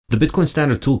The Bitcoin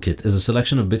Standard Toolkit is a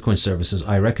selection of Bitcoin services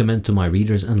I recommend to my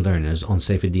readers and learners on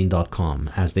saifedean.com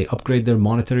as they upgrade their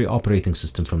monetary operating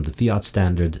system from the Fiat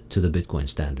Standard to the Bitcoin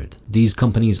Standard. These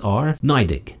companies are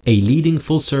NYDIG, a leading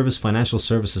full-service financial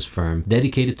services firm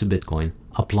dedicated to Bitcoin,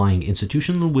 applying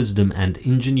institutional wisdom and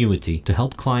ingenuity to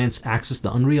help clients access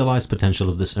the unrealized potential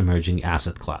of this emerging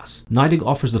asset class. NYDIG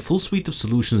offers the full suite of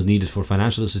solutions needed for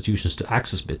financial institutions to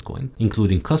access Bitcoin,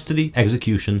 including custody,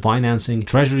 execution, financing,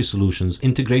 treasury solutions,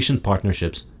 integration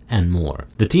partnerships, and more.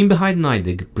 The team behind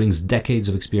NYDIG brings decades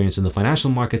of experience in the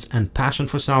financial markets and passion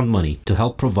for sound money to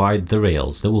help provide the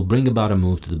rails that will bring about a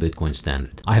move to the Bitcoin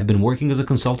Standard. I have been working as a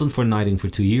consultant for NYDIG for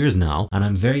 2 years now, and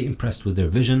I'm very impressed with their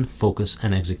vision, focus,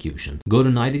 and execution. Go to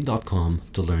NYDIG.com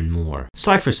to learn more.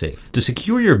 CipherSafe. To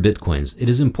secure your Bitcoins, it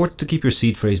is important to keep your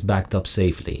seed phrase backed up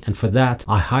safely, and for that,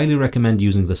 I highly recommend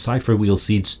using the CipherWheel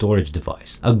seed storage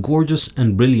device, a gorgeous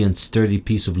and brilliant sturdy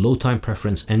piece of low-time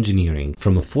preference engineering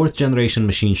from a 4th-generation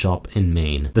machine shop in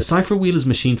Maine. The CipherWheel is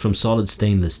machined from solid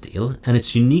stainless steel, and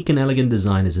its unique and elegant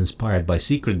design is inspired by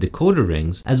secret decoder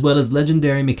rings, as well as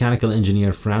legendary mechanical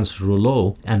engineer Franz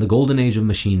Rouleau and the golden age of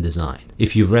machine design.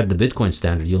 If you've read the Bitcoin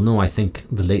Standard, you'll know I think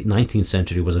the late 19th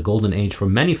century was a golden age for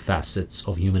many facets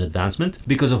of human advancement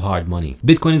because of hard money.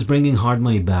 Bitcoin is bringing hard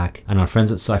money back, and our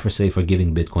friends at CipherSafe are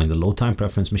giving Bitcoin the low-time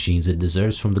preference machines it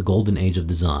deserves from the golden age of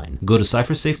design. Go to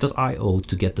cyphersafe.io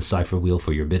to get the CipherWheel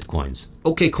for your Bitcoins.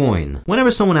 OKCoin. Whenever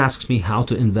someone asks me how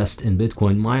to invest in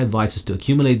Bitcoin, my advice is to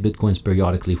accumulate Bitcoins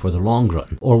periodically for the long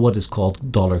run, or what is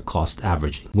called dollar cost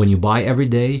averaging. When you buy every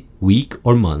day, week,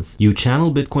 or month, you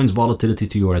channel Bitcoin's volatility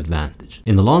to your advantage.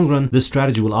 In the long run, this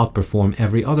strategy will outperform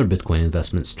every other Bitcoin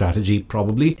investment strategy,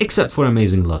 probably, except for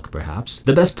amazing luck, perhaps.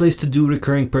 The best place to do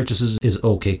recurring purchases is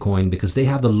OKCoin because they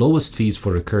have the lowest fees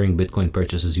for recurring Bitcoin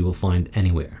purchases you will find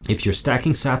anywhere. If you're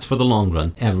stacking sats for the long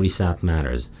run, every sat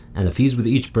matters, and the fees with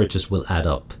each purchase will add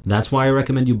up. That's why I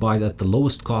recommend you buy at the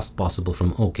lowest cost possible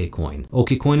from OKCoin.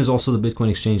 OKCoin is also the Bitcoin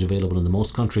exchange available in the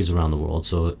most countries around the world,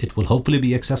 so it will hopefully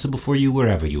be accessible for you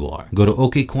wherever you are. Go to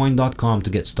okcoin.com to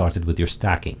get started with your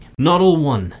stacking. Nodl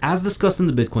 1. As discussed in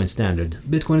the Bitcoin Standard,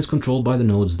 Bitcoin is controlled by the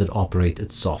nodes that operate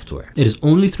its software. It is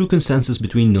only through consensus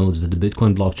between nodes that the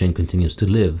Bitcoin blockchain continues to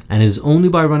live, and it is only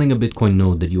by running a Bitcoin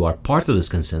node that you are part of this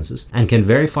consensus and can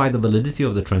verify the validity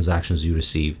of the transactions you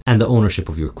receive and the ownership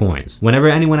of your coins. Whenever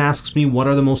anyone asks me what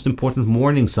are the most important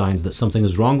warning signs that something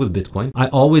is wrong with Bitcoin, I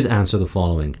always answer the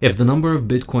following. If the number of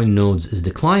Bitcoin nodes is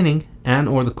declining, and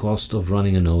or the cost of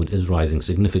running a node is rising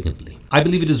significantly. I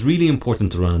believe it is really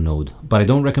important to run a node, but I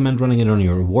don't recommend running it on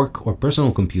your work or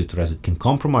personal computer as it can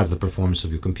compromise the performance of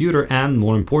your computer and,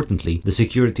 more importantly, the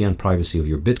security and privacy of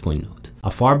your Bitcoin node. A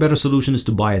far better solution is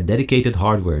to buy a dedicated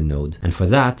hardware node, and for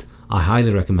that, I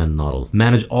highly recommend Nodl.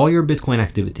 Manage all your Bitcoin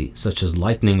activity, such as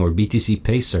Lightning or BTC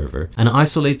Pay server, and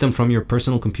isolate them from your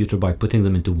personal computer by putting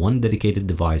them into one dedicated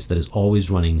device that is always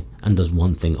running and does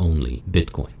one thing only,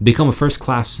 Bitcoin. Become a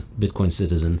first-class Bitcoin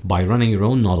citizen by running your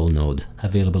own Nodl node,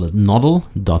 available at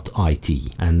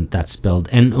nodl.it, and that's spelled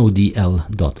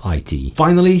nodl.it.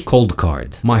 Finally, Cold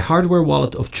Card. My hardware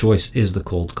wallet of choice is the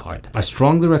Cold Card. I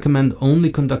strongly recommend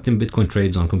only conducting Bitcoin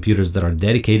trades on computers that are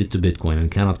dedicated to Bitcoin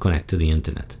and cannot connect to the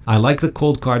internet. I like the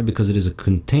Cold Card because it is a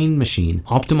contained machine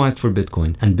optimized for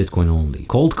Bitcoin and Bitcoin only.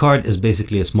 Cold Card is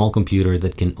basically a small computer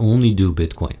that can only do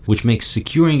Bitcoin, which makes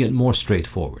securing it more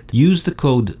straightforward. Use the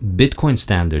code Bitcoin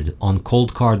Standard on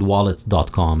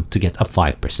coldcardwallet.com to get a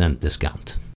 5%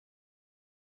 discount.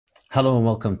 Hello and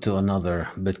welcome to another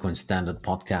Bitcoin Standard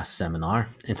podcast seminar.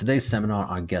 In today's seminar,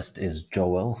 our guest is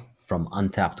Joel from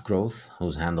Untapped Growth,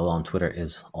 whose handle on Twitter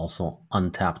is also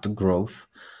Untapped Growth.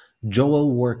 Joel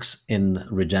works in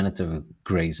regenerative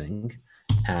grazing,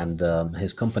 and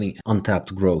his company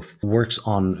Untapped Growth works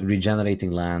on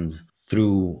regenerating lands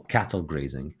through cattle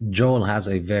grazing. Joel has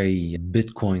a very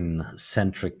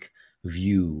Bitcoin-centric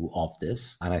view of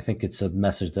this, and I think it's a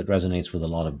message that resonates with a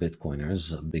lot of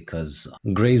Bitcoiners because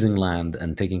grazing land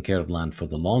and taking care of land for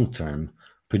the long term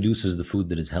produces the food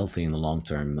that is healthy in the long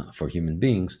term for human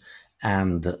beings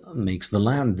and makes the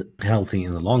land healthy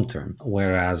in the long term.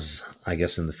 Whereas, I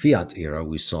guess in the fiat era,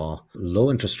 we saw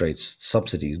low interest rates,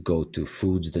 subsidies go to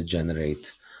foods that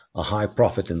generate a high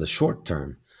profit in the short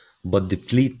term, but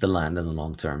deplete the land in the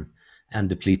long term and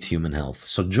deplete human health.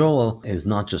 So Joel is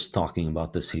not just talking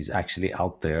about this, he's actually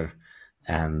out there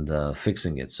and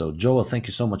fixing it. So Joel, thank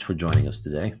you so much for joining us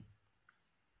today.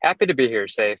 Happy to be here,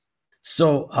 Saif.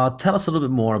 So tell us a little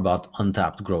bit more about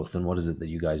Untapped Growth and what is it that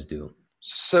you guys do?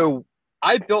 So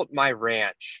I built my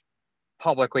ranch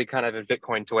publicly kind of in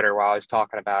Bitcoin Twitter while I was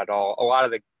talking about it all. A lot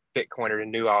of the Bitcoiners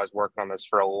knew I was working on this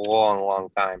for a long, long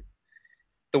time.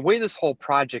 the way this whole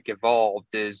project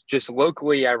evolved is just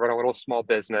locally, I run a little small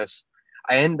business.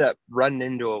 I end up running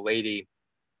into a lady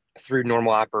through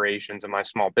normal operations in my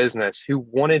small business who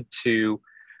wanted to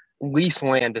lease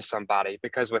land to somebody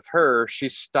because with her,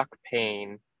 she's stuck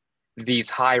paying these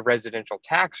high residential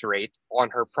tax rates on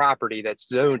her property that's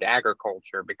zoned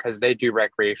agriculture because they do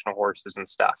recreational horses and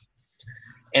stuff.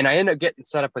 And I end up getting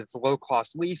set up with this low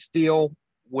cost lease deal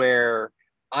where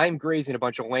I'm grazing a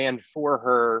bunch of land for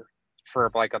her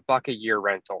for like $1 a year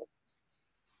rental.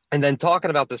 And then talking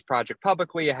about this project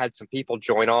publicly, I had some people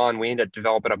join on. We ended up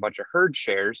developing a bunch of herd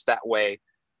shares. That way,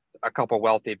 a couple of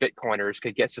wealthy Bitcoiners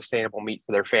could get sustainable meat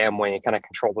for their family and kind of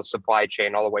control the supply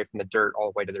chain all the way from the dirt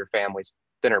all the way to their family's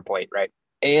dinner plate, right?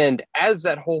 And as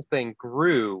that whole thing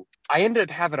grew, I ended up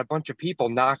having a bunch of people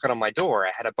knocking on my door.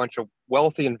 I had a bunch of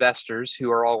wealthy investors who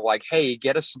are all like, hey,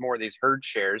 get us some more of these herd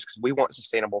shares because we want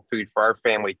sustainable food for our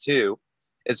family too,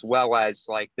 as well as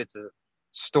like it's a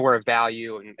store of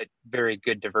value and a very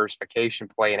good diversification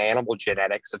play in animal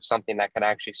genetics of something that can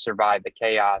actually survive the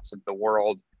chaos of the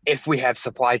world if we have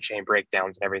supply chain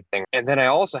breakdowns and everything. And then I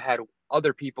also had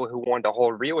other people who wanted to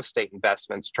hold real estate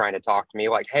investments trying to talk to me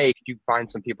like, hey, could you find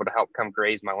some people to help come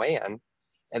graze my land?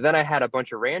 And then I had a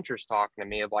bunch of ranchers talking to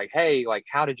me of like, hey, like,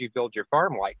 how did you build your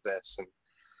farm like this? And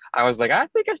I was like, I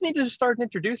think I need to start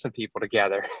introducing people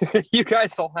together. You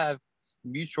guys all have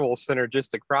mutual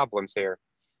synergistic problems here.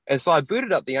 And so I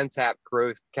booted up the Untapped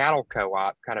Growth Cattle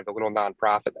Co-op, kind of a little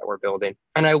nonprofit that we're building.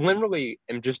 And I literally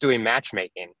am just doing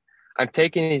matchmaking. I'm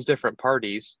taking these different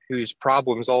parties whose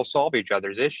problems all solve each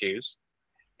other's issues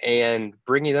and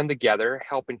bringing them together,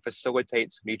 helping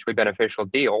facilitate some mutually beneficial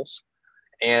deals.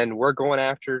 And we're going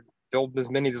after building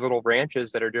as many of these little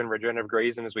ranches that are doing regenerative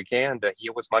grazing as we can to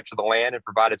heal as much of the land and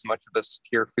provide as much of a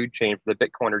secure food chain for the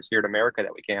Bitcoiners here in America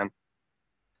that we can.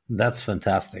 That's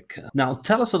fantastic. Now,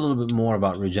 tell us a little bit more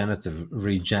about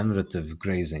regenerative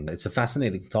grazing. It's a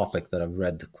fascinating topic that I've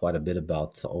read quite a bit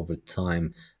about over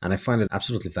time, and I find it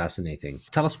absolutely fascinating.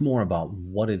 Tell us more about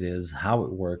what it is, how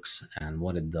it works, and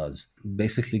what it does.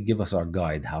 Basically, give us our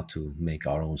guide how to make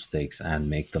our own steaks and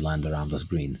make the land around us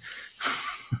green.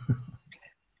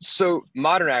 So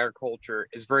modern agriculture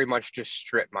is very much just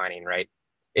strip mining, right?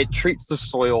 It treats the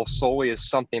soil solely as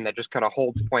something that just kind of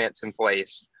holds plants in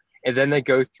place. And then they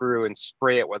go through and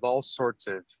spray it with all sorts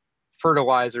of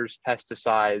fertilizers,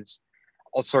 pesticides,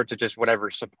 all sorts of just whatever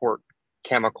support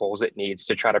chemicals it needs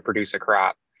to try to produce a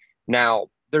crop. Now,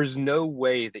 there's no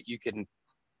way that you can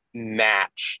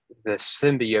match the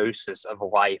symbiosis of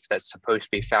life that's supposed to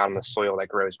be found in the soil that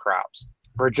grows crops.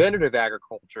 Regenerative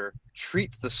agriculture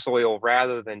treats the soil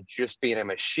rather than just being a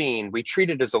machine. We treat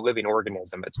it as a living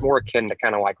organism. It's more akin to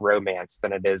kind of like romance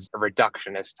than it is a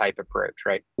reductionist type approach,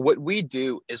 right? What we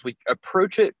do is we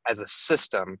approach it as a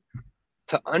system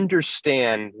to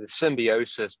understand the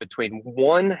symbiosis between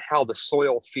one, how the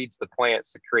soil feeds the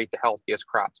plants to create the healthiest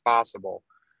crops possible.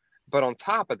 But on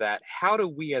top of that, how do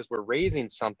we, as we're raising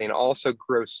something, also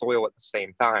grow soil at the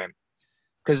same time?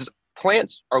 Because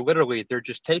plants are literally, they're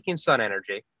just taking sun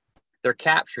energy, they're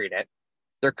capturing it,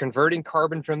 they're converting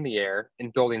carbon from the air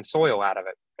and building soil out of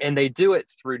it. And they do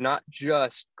it through not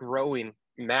just growing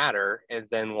matter. And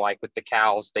then like with the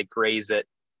cows, they graze it.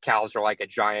 Cows are like a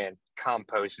giant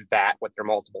compost vat with their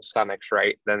multiple stomachs,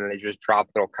 right? Then they just drop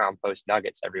little compost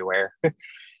nuggets everywhere.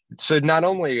 So not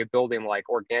only are you building like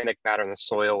organic matter in the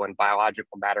soil and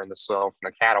biological matter in the soil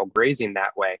from the cattle grazing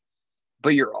that way,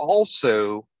 but you're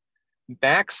also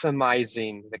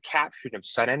maximizing the capturing of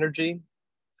sun energy.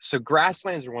 So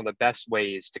grasslands are one of the best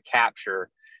ways to capture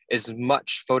as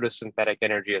much photosynthetic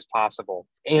energy as possible.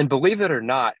 And believe it or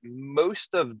not,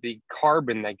 most of the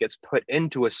carbon that gets put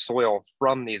into a soil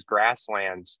from these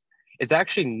grasslands is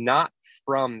actually not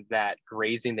from that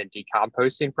grazing, the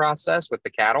decomposting process with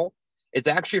the cattle. It's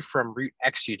actually from root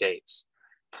exudates.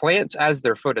 Plants, as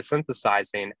they're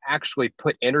photosynthesizing, actually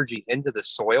put energy into the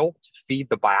soil to feed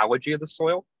the biology of the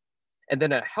soil. And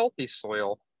then a healthy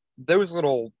soil, those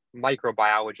little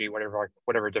microbiology,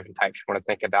 whatever different types you want to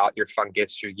think about, your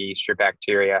fungus, your yeast, your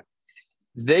bacteria,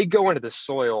 they go into the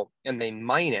soil and they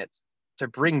mine it to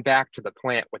bring back to the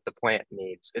plant what the plant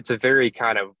needs. It's a very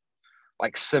kind of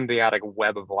like symbiotic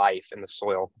web of life in the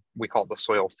soil. We call it the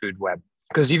soil food web.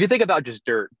 Because if you think about just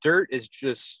dirt is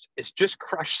just, it's just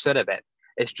crushed sediment.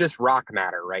 It's just rock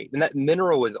matter, right? And that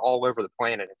mineral is all over the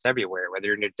planet. It's everywhere, whether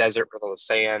you're in a desert with all the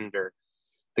sand or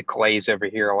the clays over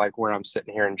here, like where I'm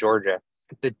sitting here in Georgia.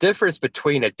 The difference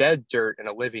between a dead dirt and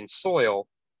a living soil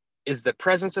is the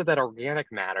presence of that organic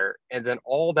matter and then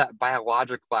all that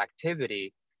biological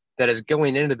activity that is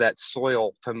going into that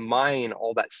soil to mine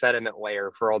all that sediment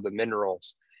layer for all the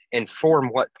minerals and form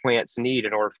what plants need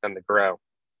in order for them to grow.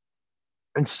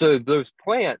 And so those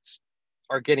plants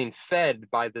are getting fed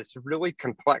by this really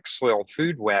complex soil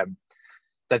food web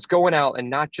that's going out and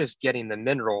not just getting the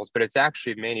minerals, but it's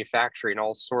actually manufacturing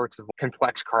all sorts of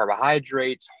complex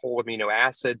carbohydrates, whole amino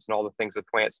acids, and all the things that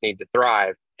plants need to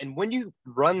thrive. And when you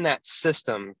run that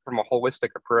system from a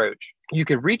holistic approach, you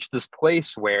can reach this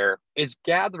place where it's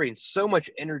gathering so much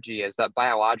energy as that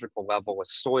biological level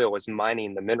as soil is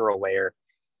mining the mineral layer,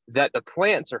 that the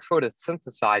plants are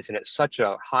photosynthesizing at such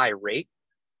a high rate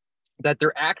that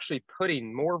they're actually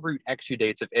putting more root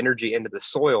exudates of energy into the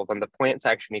soil than the plants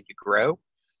actually need to grow.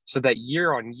 So that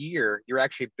year on year, you're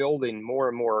actually building more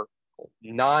and more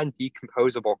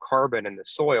non-decomposable carbon in the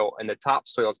soil, and the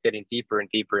topsoil is getting deeper and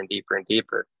deeper and deeper and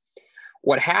deeper.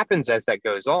 What happens as that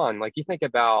goes on, like you think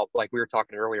about, like we were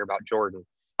talking earlier about Jordan,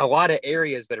 a lot of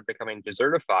areas that are becoming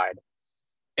desertified,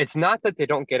 it's not that they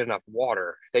don't get enough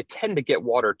water. They tend to get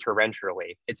water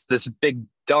torrentially. It's this big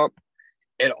dump.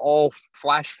 It all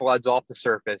flash floods off the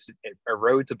surface. It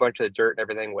erodes a bunch of the dirt and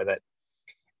everything with it.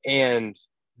 And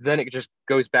then it just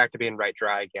goes back to being right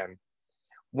dry again.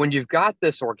 When you've got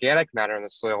this organic matter in the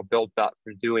soil built up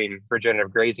from doing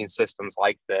regenerative grazing systems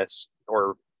like this,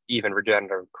 or even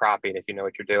regenerative cropping, if you know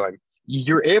what you're doing,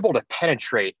 you're able to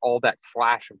penetrate all that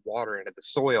flash of water into the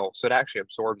soil. So it actually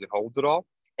absorbs and holds it all.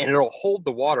 And it'll hold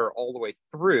the water all the way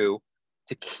through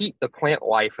to keep the plant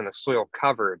life in the soil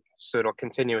covered. So it'll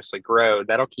continuously grow.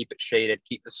 That'll keep it shaded,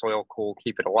 keep the soil cool,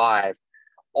 keep it alive,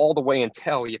 all the way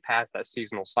until you pass that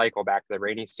seasonal cycle back to the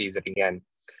rainy season again.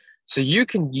 So you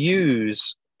can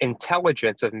use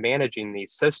intelligence of managing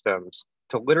these systems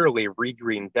to literally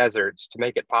regreen deserts to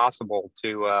make it possible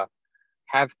to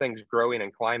have things growing in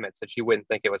climates that you wouldn't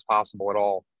think it was possible at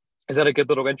all. Is that a good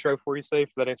little intro for you, Safe?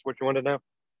 Does that answer what you wanted to know?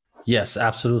 Yes,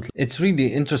 absolutely. It's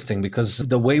really interesting because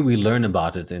the way we learn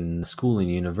about it in school and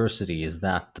university is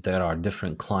that there are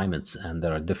different climates and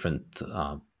there are different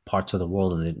parts of the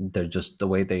world, and they're just the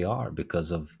way they are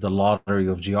because of the lottery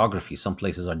of geography. Some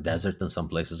places are desert and some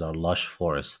places are lush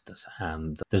forests,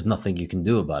 and there's nothing you can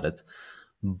do about it.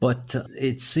 But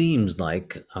it seems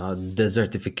like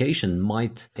desertification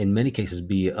might, in many cases,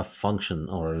 be a function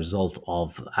or a result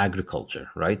of agriculture,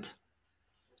 right?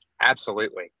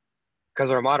 Absolutely.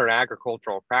 Because our modern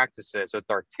agricultural practices with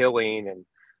our tilling and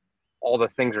all the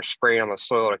things are spraying on the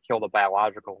soil to kill the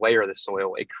biological layer of the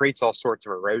soil, it creates all sorts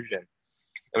of erosion.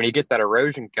 And when you get that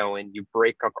erosion going, you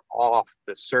break off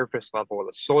the surface level of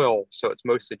the soil. So it's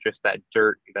mostly just that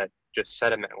dirt, that just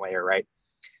sediment layer, right?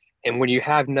 And when you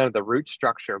have none of the root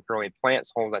structure of growing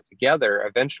plants holding that together,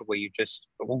 eventually you just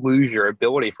lose your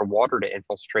ability for water to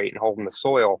infiltrate and hold in the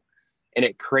soil. And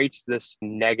it creates this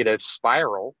negative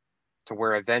spiral to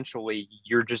where eventually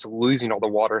you're just losing all the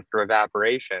water through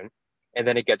evaporation. And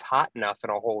then it gets hot enough in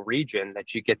a whole region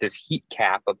that you get this heat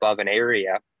cap above an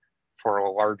area for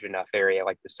a large enough area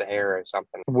like the Sahara or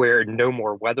something, where no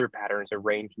more weather patterns of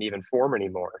rain can even form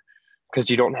anymore because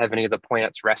you don't have any of the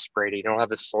plants respirating. You don't have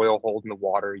the soil holding the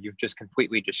water. You've just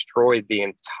completely destroyed the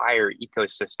entire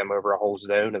ecosystem over a whole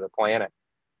zone of the planet.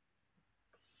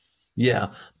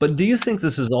 Yeah, but do you think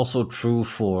this is also true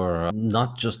for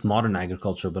not just modern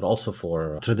agriculture, but also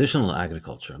for traditional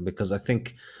agriculture? Because I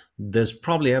think there's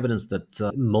probably evidence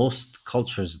that most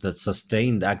cultures that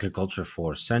sustained agriculture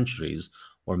for centuries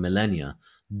or millennia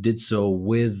did so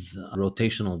with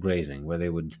rotational grazing, where they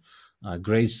would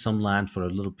graze some land for a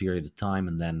little period of time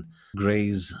and then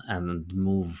graze and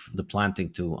move the planting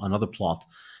to another plot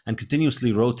and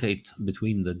continuously rotate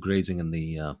between the grazing and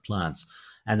the plants.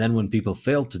 And then when people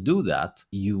fail to do that,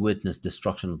 you witness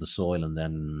destruction of the soil and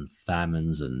then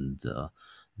famines and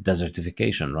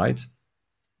desertification, right?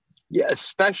 Yeah,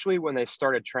 especially when they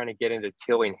started trying to get into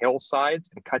tilling hillsides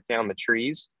and cut down the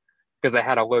trees because I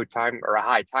had a low time or a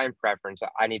high time preference.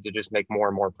 I need to just make more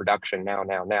and more production now,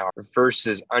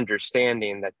 versus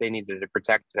understanding that they needed to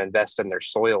protect and invest in their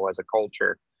soil as a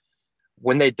culture.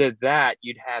 When they did that,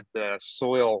 you'd have the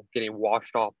soil getting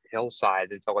washed off the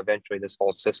hillsides until eventually this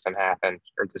whole system happened,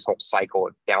 or this whole cycle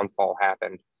of downfall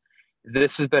happened.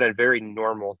 This has been a very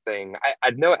normal thing. I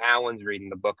know Alan's reading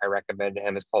the book I recommend to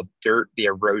him. It's called Dirt, the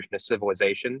Erosion of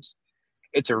Civilizations.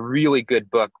 It's a really good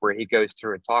book where he goes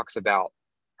through and talks about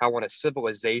how when a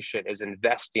civilization is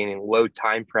investing in low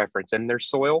time preference in their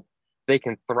soil, they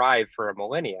can thrive for a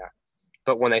millennia.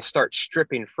 But when they start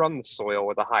stripping from the soil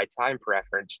with a high time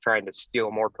preference, trying to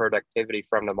steal more productivity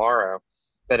from tomorrow,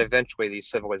 that eventually these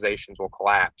civilizations will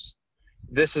collapse.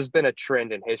 This has been a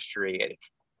trend in history.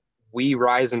 We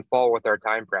rise and fall with our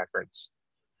time preference.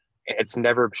 It's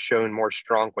never shown more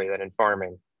strongly than in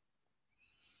farming.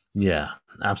 Yeah,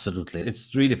 absolutely.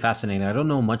 It's really fascinating. I don't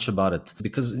know much about it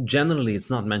because generally it's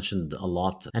not mentioned a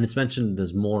lot, and it's mentioned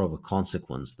as more of a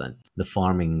consequence that the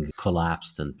farming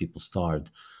collapsed and people starved.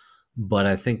 But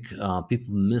I think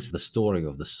people miss the story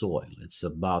of the soil. It's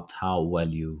about how well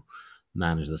you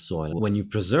manage the soil. When you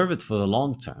preserve it for the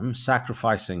long term,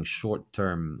 sacrificing short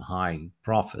term high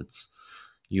profits,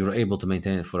 you're able to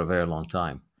maintain it for a very long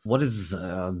time. What is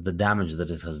the damage that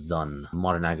it has done,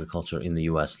 modern agriculture in the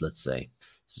US, let's say,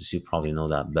 since you probably know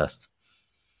that best?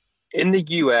 In the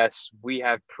US, we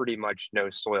have pretty much no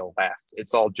soil left.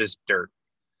 It's all just dirt.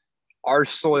 Our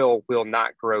soil will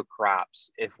not grow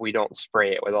crops if we don't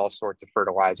spray it with all sorts of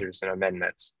fertilizers and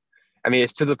amendments. I mean,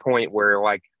 it's to the point where,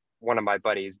 like, one of my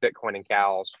buddies, Bitcoin and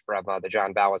Cows from the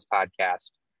John Ballas podcast,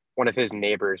 one of his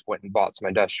neighbors went and bought some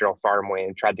industrial farmland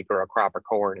and tried to grow a crop of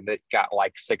corn, and it got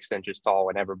like 6 inches tall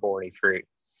and never bore any fruit.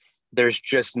 There's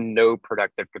just no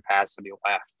productive capacity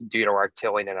left due to our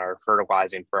tilling and our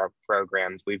fertilizing for our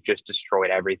programs. We've just destroyed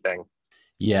everything.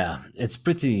 Yeah, it's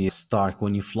pretty stark.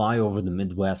 When you fly over the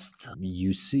Midwest,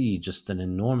 you see just an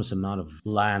enormous amount of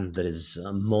land that is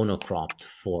monocropped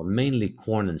for mainly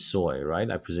corn and soy,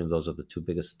 right? I presume those are the two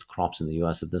biggest crops in the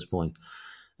US at this point.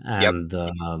 Yep.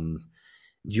 And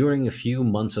during a few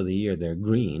months of the year, they're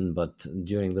green, but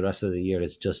during the rest of the year,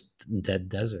 it's just dead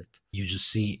desert. You just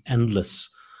see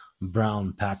endless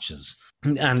brown patches.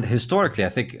 And historically, I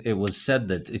think it was said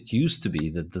that it used to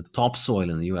be that the topsoil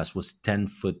in the US was 10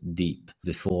 foot deep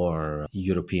before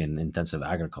European intensive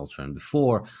agriculture and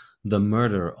before the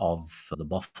murder of the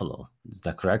buffalo. Is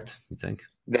that correct, you think?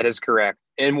 That is correct.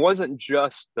 And it wasn't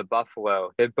just the buffalo.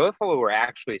 The buffalo were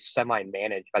actually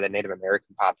semi-managed by the Native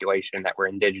American population that were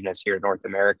indigenous here in North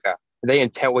America. They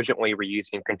intelligently were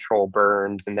using control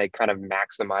burns and they kind of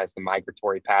maximized the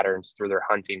migratory patterns through their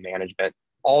hunting management.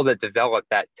 All that developed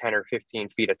that 10 or 15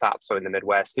 feet of topsoil in the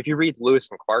Midwest. If you read Lewis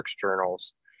and Clark's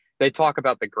journals, they talk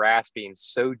about the grass being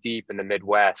so deep in the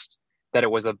Midwest that it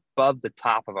was above the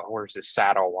top of a horse's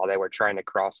saddle while they were trying to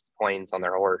cross the plains on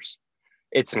their horse.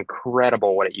 It's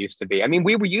incredible what it used to be. I mean,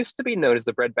 we used to be known as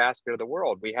the breadbasket of the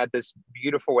world. We had this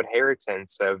beautiful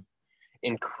inheritance of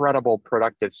incredible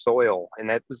productive soil. And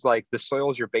that was like the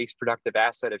soil is your base productive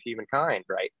asset of humankind,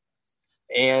 right?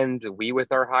 And we,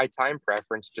 with our high time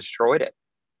preference, destroyed it.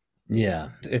 Yeah,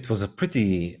 it was a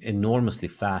pretty enormously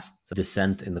fast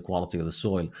descent in the quality of the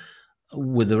soil.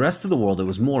 With the rest of the world, it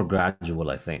was more gradual,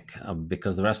 I think,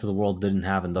 because the rest of the world didn't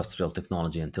have industrial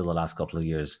technology until the last couple of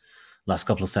years, last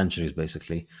couple of centuries,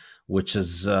 basically, which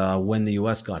is when the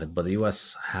US got it. But the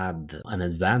US had an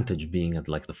advantage being at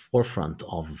like the forefront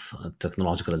of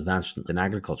technological advancement in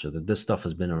agriculture, that this stuff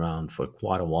has been around for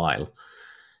quite a while.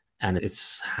 And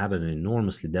it's had an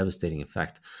enormously devastating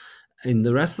effect. In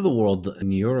the rest of the world,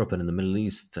 in Europe and in the Middle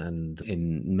East and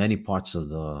in many parts of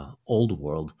the old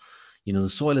world, the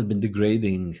soil had been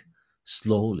degrading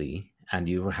slowly and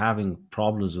you were having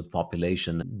problems with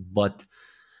population, but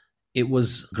it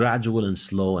was gradual and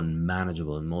slow and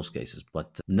manageable in most cases.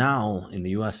 But now in the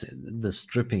US, the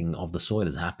stripping of the soil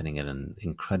is happening at an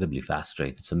incredibly fast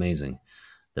rate. It's amazing.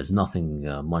 There's nothing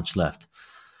much left.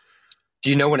 Do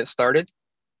you know when it started?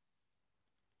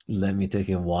 Let me take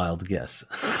a wild guess.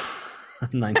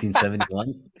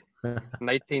 1971?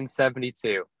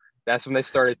 1972. That's when they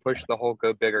started push the whole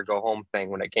go big or go home thing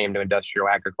when it came to industrial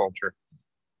agriculture.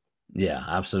 Yeah,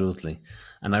 absolutely.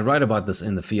 And I write about this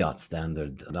in the Fiat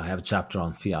Standard. I have a chapter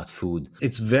on Fiat food.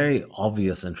 It's very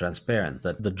obvious and transparent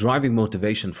that the driving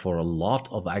motivation for a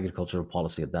lot of agricultural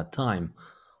policy at that time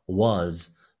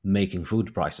was making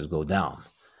food prices go down.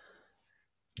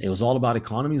 It was all about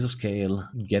economies of scale,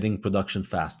 getting production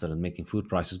faster, and making food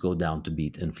prices go down to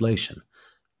beat inflation.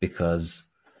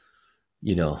 Because,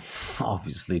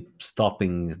 obviously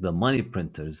stopping the money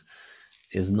printers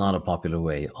is not a popular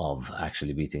way of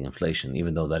actually beating inflation,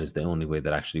 even though that is the only way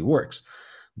that actually works.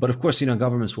 But of course,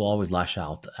 governments will always lash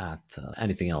out at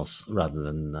anything else rather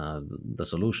than the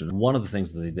solution. One of the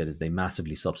things that they did is they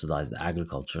massively subsidized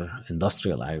agriculture,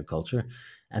 industrial agriculture,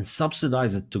 and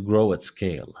subsidized it to grow at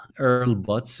scale. Earl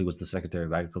Butz, who was the Secretary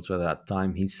of Agriculture at that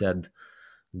time, he said,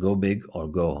 go big or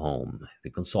go home. They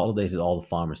consolidated all the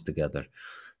farmers together.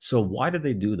 So why did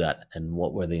they do that, and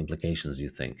what were the implications, you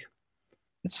think?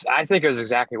 I think it was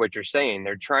exactly what you're saying.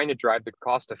 They're trying to drive the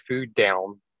cost of food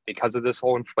down because of this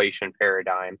whole inflation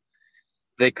paradigm.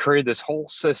 They created this whole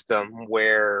system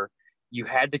where you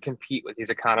had to compete with these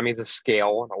economies of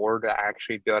scale in order to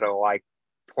actually be able to like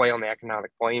play on the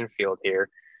economic playing field here.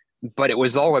 But it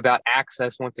was all about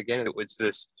access. Once again, it was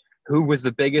this who was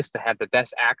the biggest to have the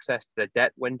best access to the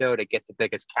debt window, to get the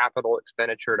biggest capital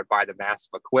expenditure, to buy the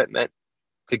massive equipment,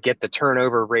 to get the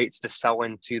turnover rates to sell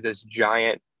into this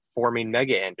giant forming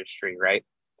mega industry, right?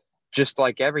 Just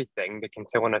like everything, the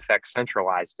Cantillon effect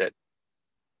centralized it.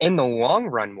 In the long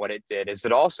run, what it did is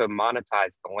it also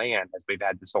monetized the land, as we've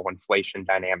had this whole inflation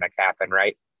dynamic happen,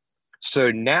 right?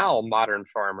 So now modern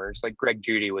farmers, like Greg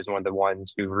Judy was one of the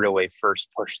ones who really first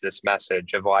pushed this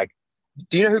message of like,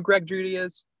 do you know who Greg Judy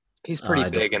is? He's pretty I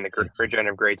big don't in the think so.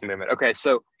 regenerative grazing movement. Okay,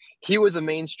 so he was a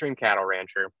mainstream cattle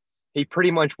rancher. He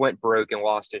pretty much went broke and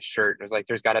lost his shirt and was like,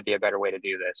 there's got to be a better way to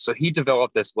do this. So he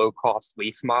developed this low cost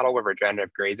lease model of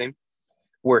regenerative grazing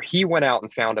where he went out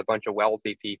and found a bunch of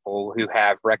wealthy people who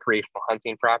have recreational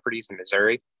hunting properties in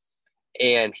Missouri.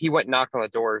 And he went and knocked on the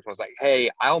doors and was like, hey,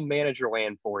 I'll manage your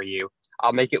land for you.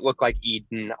 I'll make it look like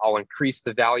Eden. I'll increase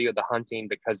the value of the hunting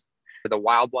because the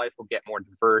wildlife will get more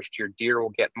diverse. Your deer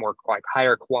will get more like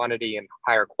higher quantity and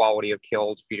higher quality of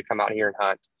kills for you to come out here and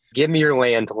hunt. Give me your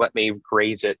land to let me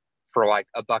graze it for like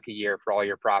 $1 a year for all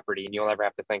your property, and you'll never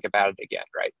have to think about it again,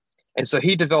 right? And so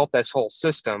he developed this whole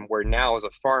system where now as a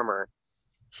farmer,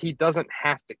 he doesn't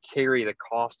have to carry the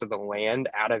cost of the land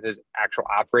out of his actual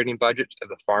operating budget of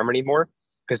the farm anymore,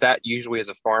 because that usually as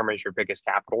a farm is your biggest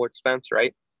capital expense,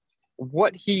 right?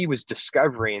 What he was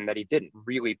discovering that he didn't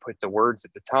really put to words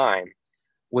at the time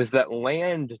was that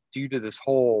land, due to this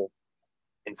whole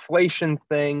inflation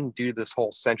thing, due to this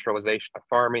whole centralization of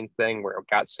farming thing where it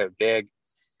got so big,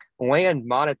 land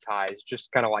monetized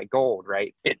just kind of like gold,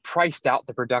 right? It priced out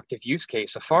the productive use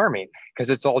case of farming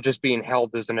because it's all just being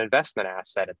held as an investment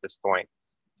asset at this point.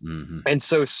 Mm-hmm. And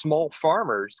so small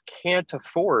farmers can't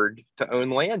afford to own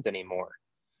land anymore.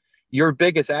 Your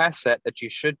biggest asset that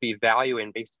you should be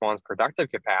valuing based upon its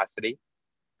productive capacity,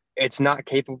 it's not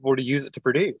capable to use it to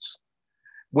produce,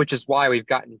 which is why we've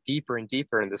gotten deeper and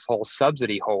deeper in this whole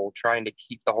subsidy hole, trying to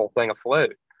keep the whole thing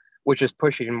afloat, which is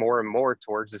pushing more and more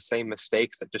towards the same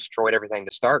mistakes that destroyed everything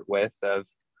to start with of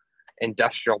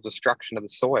industrial destruction of the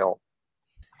soil.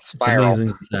 It's Spiral.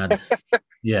 amazingly sad.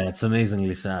 Yeah, it's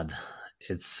amazingly sad.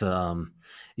 It's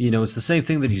it's the same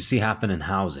thing that you see happen in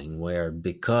housing, where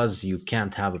because you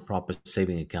can't have a proper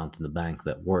saving account in the bank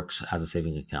that works as a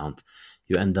saving account,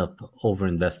 you end up over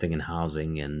investing in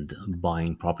housing and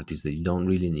buying properties that you don't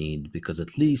really need because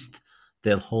at least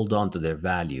they'll hold on to their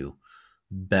value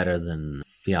better than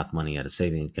fiat money at a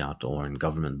saving account or in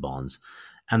government bonds.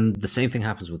 And the same thing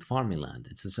happens with farming land.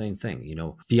 It's the same thing.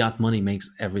 Fiat money makes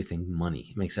everything money,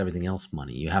 it makes everything else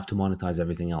money. You have to monetize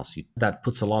everything else. That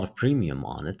puts a lot of premium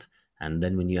on it. And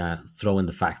then when you throw in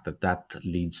the fact that that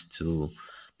leads to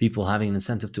people having an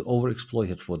incentive to overexploit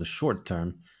it for the short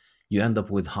term, you end up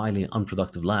with highly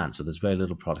unproductive land. So there's very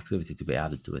little productivity to be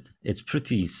added to it. It's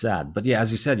pretty sad. But yeah,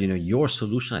 as you said, your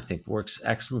solution, I think, works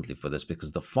excellently for this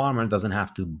because the farmer doesn't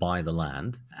have to buy the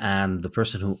land. And the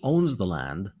person who owns the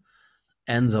land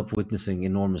ends up witnessing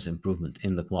enormous improvement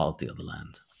in the quality of the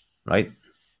land, right?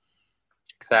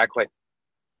 Exactly.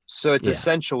 So it's Yeah.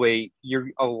 essentially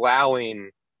you're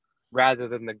allowing, rather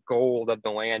than the gold of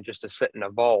the land just to sit in a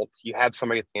vault, you have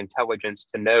somebody with the intelligence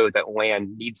to know that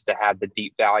land needs to have the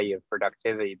deep value of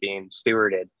productivity being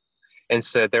stewarded. And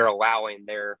so they're allowing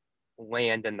their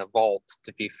land in the vault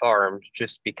to be farmed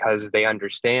just because they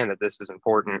understand that this is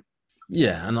important.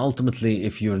 Yeah, and ultimately,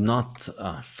 if you're not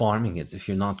farming it, if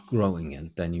you're not growing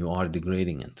it, then you are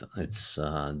degrading it. It's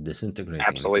disintegrating.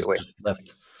 And Absolutely.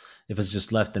 if it's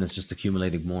just left, then it's just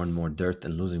accumulating more and more dirt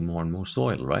and losing more and more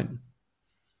soil, right?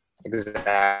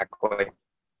 Exactly.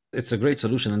 It's a great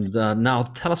solution. And now,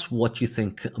 tell us what you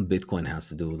think Bitcoin has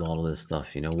to do with all of this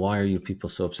stuff. Why are you people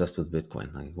so obsessed with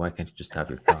Bitcoin? Like, why can't you just have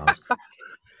your cows?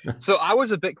 So I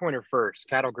was a Bitcoiner first,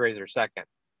 cattle grazer second.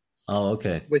 Oh,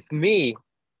 okay. With me,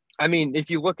 I mean, if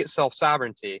you look at self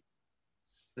sovereignty,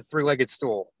 the three-legged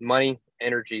stool: money,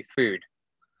 energy, food.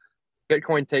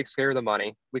 Bitcoin takes care of the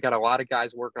money. We got a lot of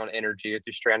guys working on energy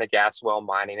through stranded gas well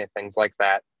mining and things like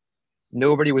that.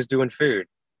 Nobody was doing food.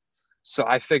 So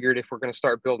I figured if we're going to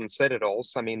start building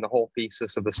citadels, I mean, the whole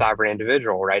thesis of the sovereign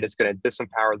individual, right, is going to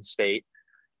disempower the state.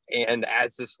 And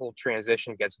as this whole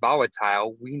transition gets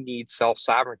volatile, we need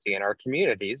self-sovereignty in our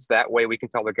communities. That way we can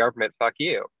tell the government, fuck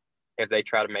you, if they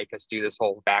try to make us do this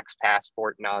whole vax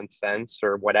passport nonsense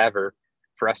or whatever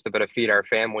for us to better feed our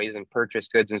families and purchase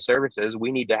goods and services.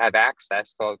 We need to have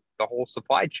access to the whole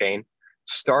supply chain,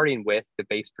 starting with the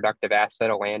base productive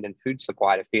asset of land and food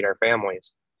supply to feed our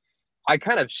families. I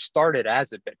kind of started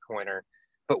as a Bitcoiner,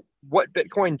 but what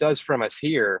Bitcoin does from us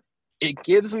here, it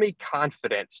gives me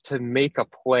confidence to make a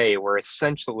play where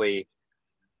essentially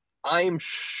I'm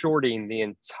shorting the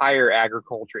entire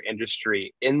agriculture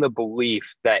industry in the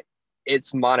belief that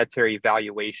its monetary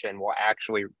valuation will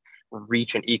actually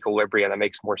reach an equilibrium that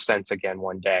makes more sense again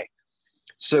one day.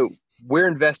 So we're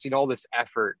investing all this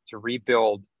effort to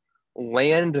rebuild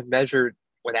land measured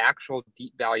with actual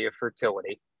deep value of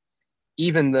fertility,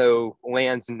 even though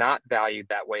land's not valued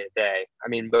that way today. I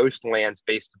mean, most land's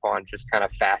based upon just kind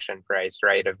of fashion price,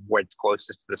 right? Of what's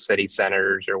closest to the city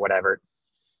centers or whatever.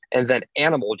 And then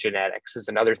animal genetics is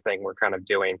another thing we're kind of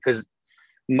doing, because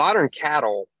modern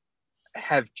cattle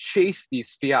have chased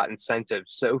these fiat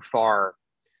incentives so far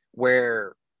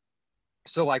where,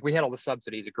 so like we had all the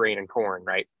subsidies of grain and corn,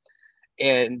 right?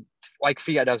 And like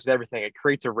Fiat does with everything, it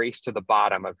creates a race to the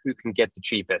bottom of who can get the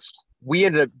cheapest. We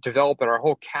ended up developing our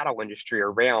whole cattle industry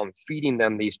around feeding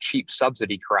them these cheap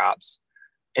subsidy crops.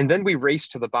 And then we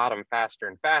raced to the bottom faster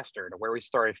and faster to where we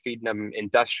started feeding them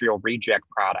industrial reject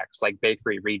products like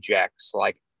bakery rejects,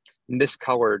 like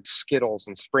miscolored Skittles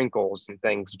and sprinkles and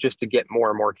things, just to get more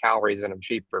and more calories in them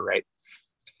cheaper, right?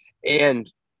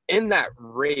 And in that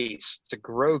race to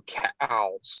grow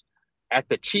cows at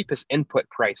the cheapest input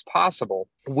price possible,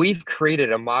 we've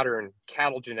created a modern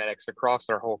cattle genetics across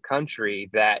our whole country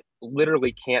that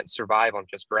literally can't survive on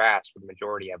just grass for the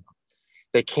majority of them.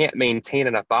 They can't maintain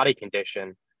enough body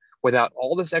condition without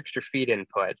all this extra feed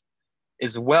input,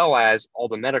 as well as all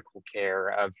the medical care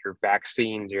of your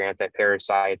vaccines, your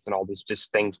antiparasites, and all these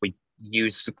just things we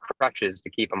use crutches to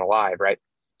keep them alive, right?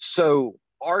 So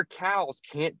our cows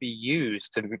can't be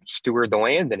used to steward the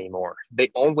land anymore. They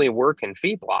only work in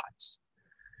feedlots.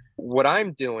 What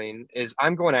I'm doing is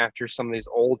I'm going after some of these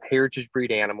old heritage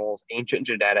breed animals, ancient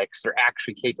genetics. They're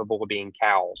actually capable of being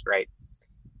cows, right?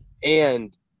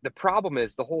 And the problem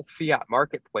is the whole fiat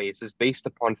marketplace is based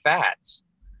upon fats.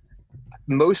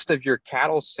 Most of your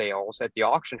cattle sales at the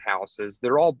auction houses,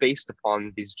 they're all based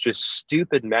upon these just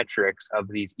stupid metrics of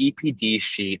these EPD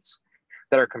sheets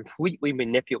that are completely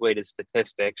manipulated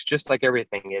statistics, just like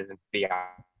everything is in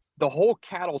fiat. The whole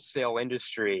cattle sale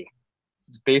industry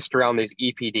is based around these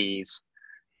EPDs.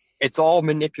 It's all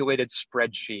manipulated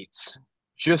spreadsheets,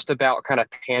 just about kind of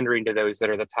pandering to those that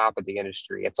are the top of the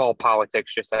industry. It's all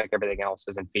politics, just like everything else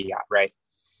is in fiat, right?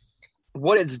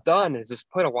 What it's done is it's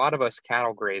put a lot of us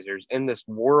cattle grazers in this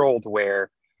world where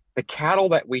the cattle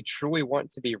that we truly want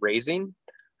to be raising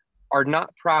are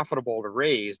not profitable to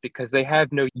raise because they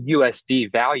have no USD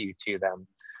value to them.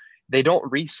 They don't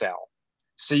resell.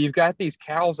 So you've got these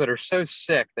cows that are so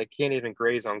sick they can't even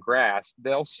graze on grass.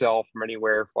 They'll sell from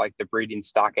anywhere for like the breeding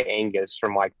stock of Angus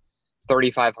from like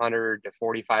 3,500 to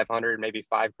 4,500, maybe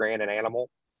 $5,000 an animal,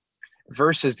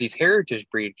 versus these heritage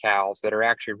breed cows that are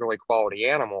actually really quality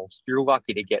animals. You're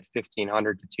lucky to get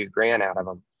 1,500 to $2,000 out of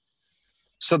them.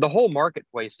 So the whole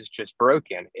marketplace is just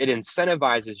broken. It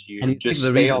incentivizes you And to you think just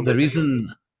stay on this.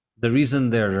 the reason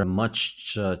they're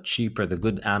much cheaper, the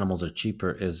good animals are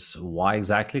cheaper, is why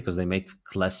exactly? Because they make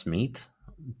less meat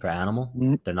per animal.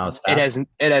 They're not as It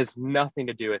fat. has nothing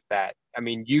to do with that. I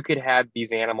mean, you could have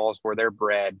these animals where they're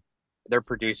bred, they're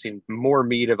producing more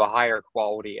meat of a higher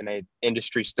quality, and the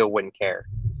industry still wouldn't care.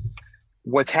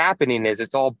 What's happening is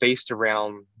it's all based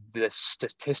around the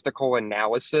statistical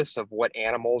analysis of what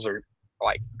animals are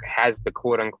like, has the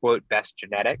quote unquote best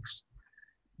genetics,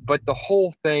 but the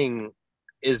whole thing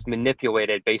is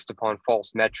manipulated based upon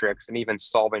false metrics and even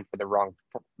solving for the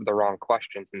wrong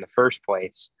questions in the first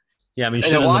place. Yeah, I mean, And a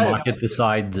shouldn't the lot of, market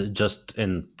decide just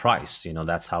in price? You know,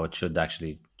 that's how it should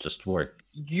actually just work.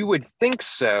 you would think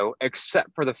so,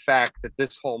 except for the fact that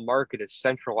this whole market is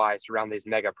centralized around these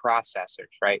mega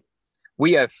processors, right?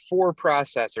 We have 4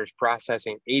 processors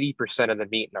processing 80% of the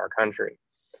meat in our country.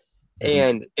 Mm-hmm.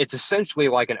 And it's essentially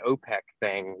like an OPEC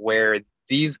thing where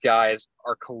these guys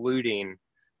are colluding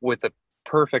with a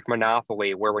perfect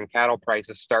monopoly where when cattle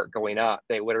prices start going up,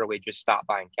 they literally just stop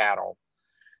buying cattle.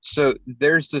 So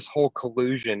there's this whole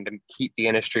collusion to keep the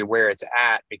industry where it's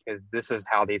at because this is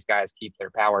how these guys keep their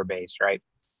power base, right?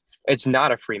 It's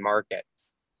not a free market.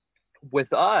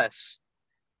 With us,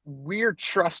 we're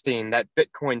trusting that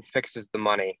Bitcoin fixes the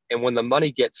money. And when the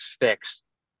money gets fixed,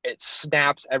 it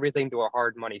snaps everything to a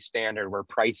hard money standard where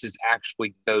prices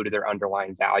actually go to their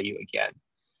underlying value again.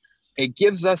 It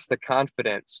gives us the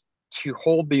confidence to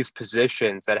hold these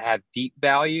positions that have deep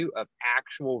value of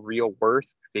actual real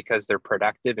worth because they're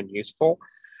productive and useful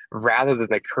rather than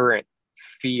the current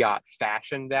fiat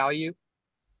fashion value.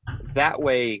 That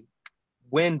way,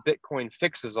 when Bitcoin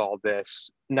fixes all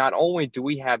this, not only do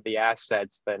we have the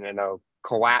assets that in a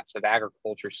collapse of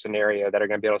agriculture scenario that are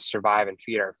going to be able to survive and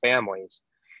feed our families,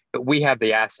 but we have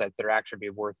the assets that are actually be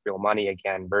worth real money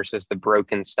again versus the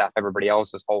broken stuff everybody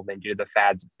else is holding due to the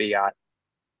fads of fiat.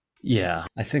 Yeah,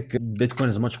 I think Bitcoin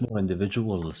is a much more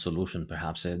individual solution,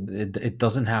 perhaps. It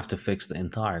doesn't have to fix the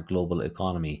entire global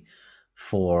economy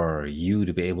for you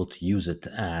to be able to use it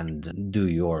and do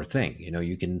your thing. You know,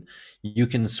 you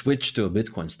can switch to a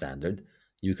Bitcoin standard,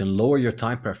 You can lower your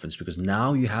time preference because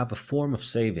now you have a form of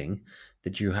saving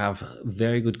that you have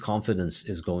very good confidence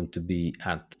is going to be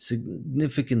at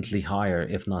significantly higher,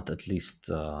 if not at least,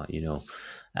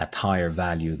 at higher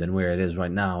value than where it is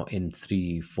right now in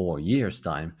 3, 4 years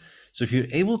time. So if you're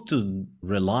able to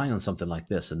rely on something like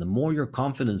this, and the more your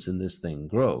confidence in this thing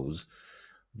grows,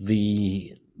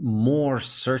 the more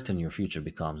certain your future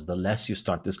becomes, the less you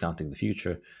start discounting the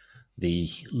future, the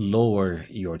lower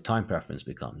your time preference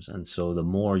becomes. And so the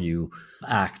more you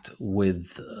act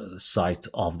with sight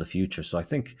of the future. So I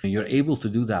think you're able to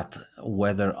do that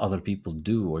whether other people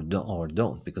do or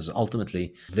don't, because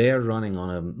ultimately they're running on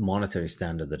a monetary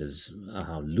standard that is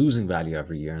losing value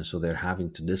every year. And so they're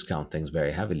having to discount things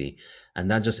very heavily. And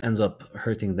that just ends up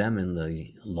hurting them in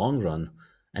the long run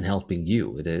and helping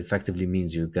you. It effectively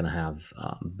means you're going to have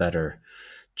better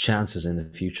chances in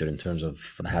the future in terms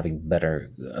of having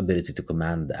better ability to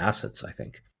command the assets, I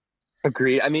think.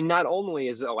 Agreed. I mean, not only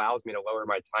is it allows me to lower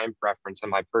my time preference on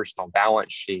my personal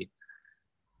balance sheet,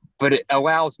 but it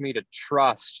allows me to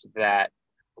trust that,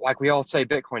 like we all say,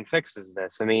 Bitcoin fixes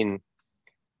this. I mean,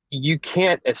 you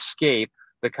can't escape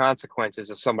the consequences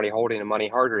of somebody holding the money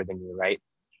harder than you, right?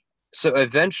 So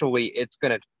eventually it's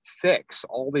going to fix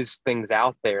all these things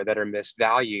out there that are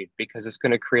misvalued because it's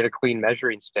going to create a clean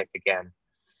measuring stick again.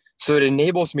 So it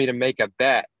enables me to make a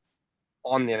bet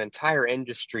on the entire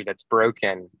industry that's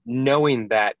broken, knowing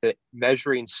that the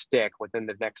measuring stick within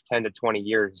the next 10 to 20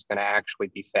 years is going to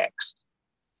actually be fixed.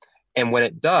 And when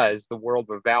it does, the world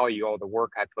will value all the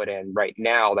work I put in right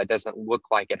now that doesn't look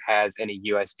like it has any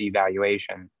USD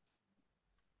valuation.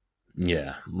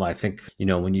 Yeah, well, I think,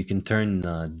 when you can turn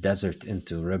desert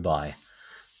into ribeye,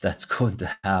 that's going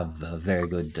to have a very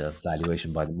good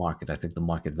valuation by the market. I think the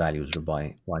market values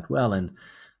ribeye quite well. And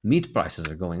meat prices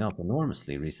are going up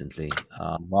enormously recently.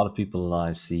 A lot of people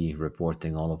I see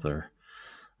reporting all over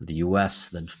the US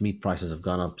that meat prices have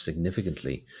gone up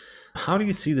significantly. How do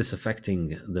you see this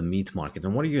affecting the meat market?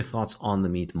 And what are your thoughts on the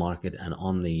meat market and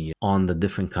on the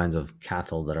different kinds of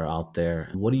cattle that are out there?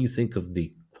 What do you think of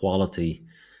the quality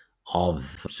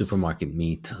of supermarket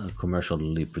meat,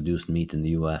 commercially produced meat in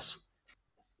the US?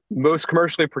 Most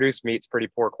commercially produced meat's pretty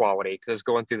poor quality because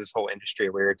going through this whole industry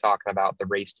where you're talking about the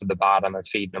race to the bottom of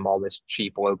feeding them all this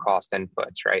cheap, low cost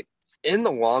inputs, right? In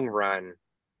the long run,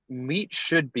 meat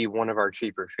should be one of our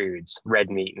cheaper foods, red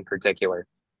meat in particular.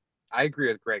 I agree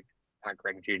with not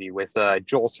Greg Judy, with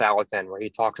Joel Salatin, where he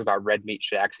talks about red meat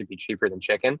should actually be cheaper than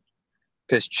chicken.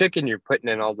 Because chicken, you're putting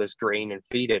in all this grain and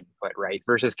feed input, right?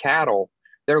 Versus cattle,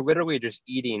 they're literally just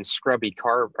eating scrubby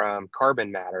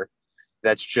carbon matter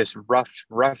that's just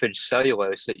roughage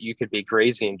cellulose that you could be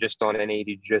grazing just on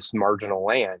any just marginal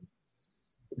land.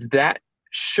 That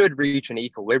should reach an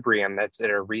equilibrium that's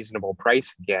at a reasonable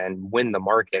price again when the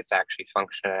markets actually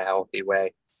function in a healthy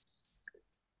way.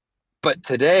 But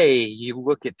today, you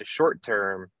look at the short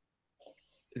term,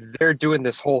 they're doing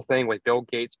this whole thing with Bill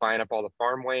Gates buying up all the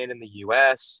farmland in the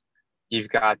US. You've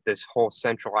got this whole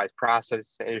centralized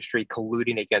process industry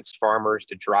colluding against farmers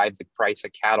to drive the price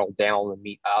of cattle down and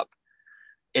meat up.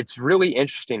 It's really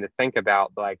interesting to think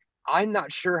about. Like, I'm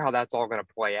not sure how that's all going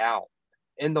to play out.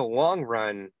 In the long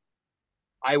run,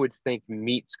 I would think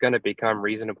meat's going to become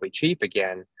reasonably cheap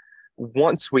again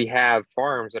once we have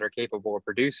farms that are capable of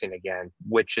producing again,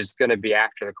 which is going to be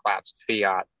after the collapse of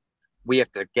fiat. We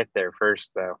have to get there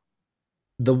first, though.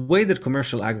 The way that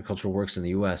commercial agriculture works in the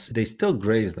US, they still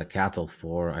graze the cattle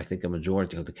for, I think, a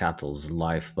majority of the cattle's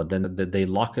life, but then they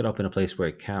lock it up in a place where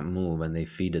it can't move and they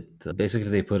feed it. Basically,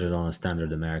 they put it on a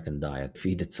standard American diet,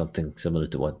 feed it something similar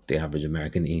to what the average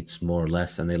American eats, more or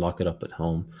less, and they lock it up at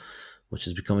home, which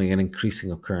is becoming an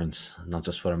increasing occurrence, not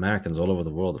just for Americans, all over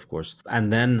the world, of course.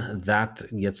 And then that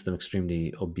gets them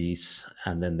extremely obese,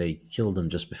 and then they kill them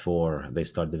just before they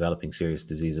start developing serious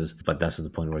diseases. But that's at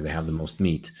the point where they have the most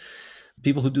meat.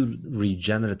 People who do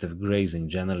regenerative grazing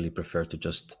generally prefer to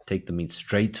just take the meat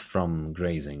straight from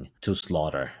grazing to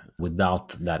slaughter without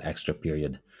that extra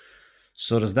period.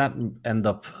 So does that end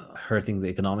up hurting the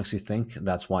economics, you think?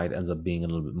 That's why it ends up being a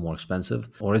little bit more expensive?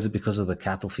 Or is it because of the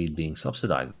cattle feed being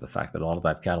subsidized? The fact that all of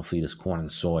that cattle feed is corn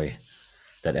and soy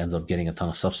that ends up getting a ton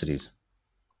of subsidies?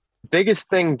 Biggest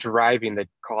thing driving the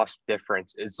cost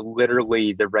difference is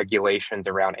literally the regulations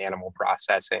around animal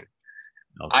processing.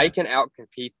 I Okay. can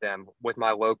outcompete them with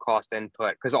my low cost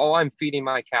input because all I'm feeding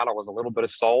my cattle is a little bit of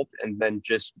salt and then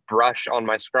just brush on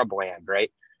my scrubland,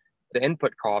 right? The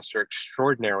input costs are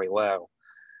extraordinarily low.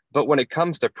 But when it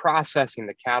comes to processing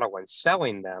the cattle and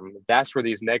selling them, that's where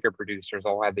these mega producers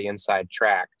all have the inside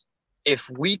tracked. If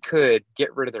we could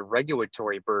get rid of the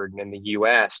regulatory burden in the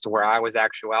US to where I was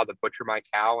actually allowed to butcher my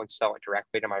cow and sell it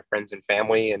directly to my friends and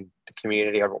family and the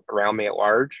community around me at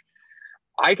large,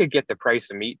 I could get the price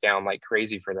of meat down like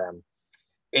crazy for them.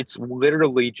 It's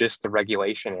literally just the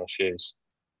regulation issues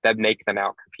that make them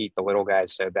outcompete the little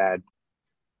guys so bad.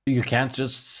 You can't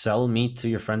just sell meat to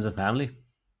your friends and family?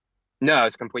 No,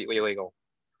 it's completely illegal.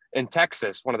 In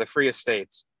Texas, one of the freest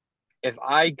states, if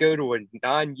I go to a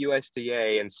non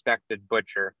USDA inspected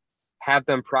butcher, have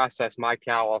them process my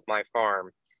cow off my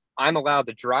farm, I'm allowed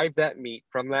to drive that meat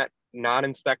from that non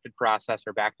inspected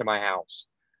processor back to my house.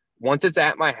 Once it's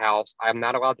at my house, I'm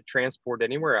not allowed to transport it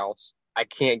anywhere else. I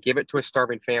can't give it to a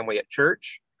starving family at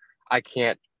church. I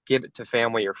can't give it to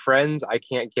family or friends. I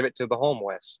can't give it to the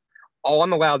homeless. All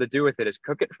I'm allowed to do with it is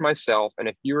cook it for myself. And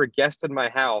if you're a guest in my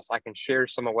house, I can share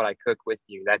some of what I cook with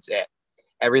you. That's it.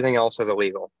 Everything else is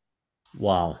illegal.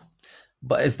 Wow.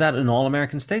 But is that in all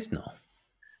American states? No.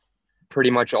 Pretty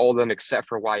much all of them except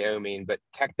for Wyoming, but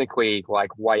technically,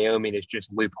 like Wyoming is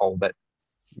just loopholed it.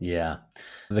 Yeah.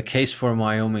 The case for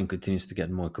Wyoming continues to get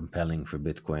more compelling for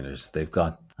Bitcoiners. They've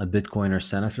got a Bitcoiner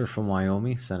senator from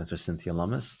Wyoming, Senator Cynthia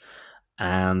Lummis,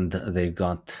 and they've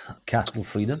got cattle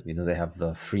freedom. They have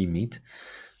the free meat,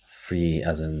 free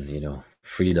as in,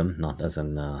 freedom, not as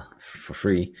in for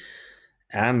free.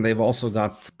 And they've also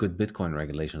got good Bitcoin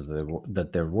regulations that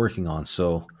they're working on.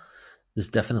 So this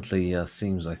definitely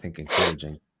seems, I think,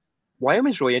 encouraging.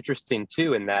 Wyoming's really interesting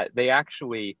too, in that they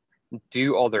actually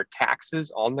do all their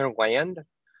taxes on their land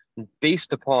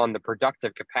based upon the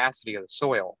productive capacity of the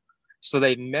soil. So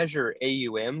they measure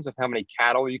AUMs of how many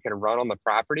cattle you can run on the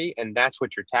property, and that's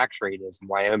what your tax rate is in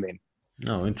Wyoming.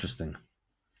 Oh, interesting.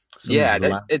 Yeah,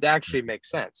 it actually makes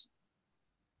sense.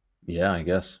 Yeah, I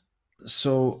guess.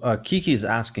 So Kiki is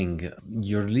asking,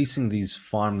 you're leasing these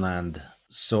farmland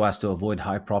so as to avoid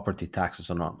high property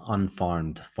taxes on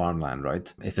unfarmed farmland,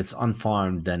 right? If it's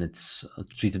unfarmed, then it's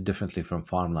treated differently from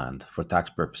farmland for tax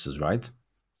purposes, right?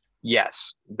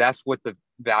 Yes, that's what the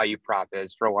value prop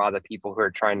is for a lot of the people who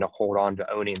are trying to hold on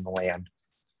to owning the land.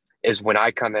 Is when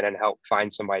I come in and help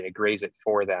find somebody to graze it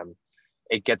for them,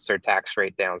 it gets their tax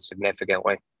rate down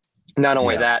significantly. Not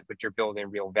only Yeah. that, but you're building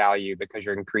real value because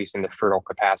you're increasing the fertile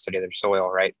capacity of their soil,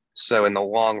 right? So in the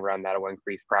long run, that will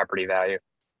increase property value.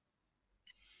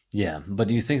 Yeah, but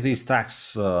do you think these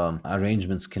tax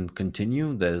arrangements can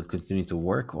continue, that it'll continue to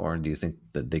work, or do you think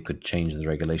that they could change the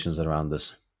regulations around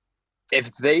this?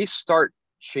 If they start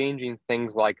changing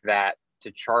things like that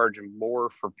to charge more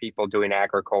for people doing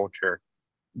agriculture,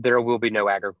 there will be no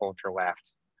agriculture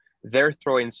left. They're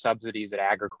throwing subsidies at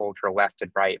agriculture left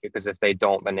and right because if they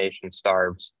don't, the nation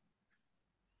starves.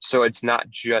 So it's not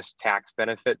just tax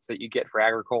benefits that you get for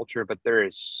agriculture, but there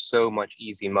is so much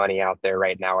easy money out there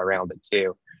right now around it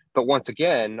too. But once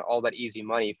again, all that easy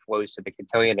money flows to the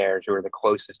cotillionaires who are the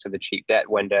closest to the cheap debt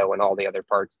window and all the other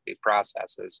parts of these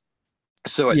processes.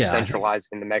 So it's Yeah, I think.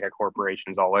 centralizing the mega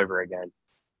corporations all over again.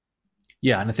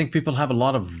 Yeah, and I think people have a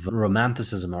lot of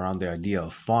romanticism around the idea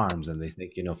of farms, and they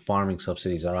think, farming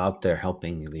subsidies are out there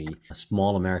helping the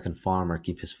small American farmer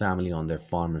keep his family on their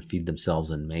farm and feed themselves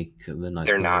and make the nice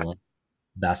They're not. little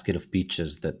basket of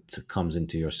peaches that comes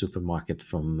into your supermarket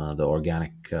from the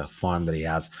organic farm that he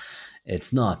has.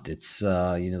 It's not. It's,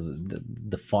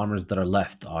 the farmers that are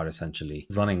left are essentially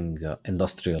running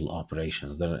industrial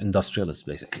operations. They're industrialists,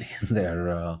 basically.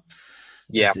 They're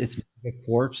Yeah. it's a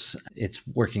corpse. It's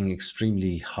working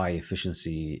extremely high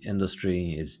efficiency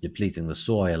industry. It's depleting the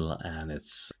soil and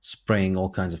it's spraying all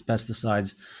kinds of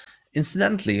pesticides.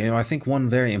 Incidentally, I think one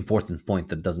very important point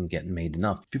that doesn't get made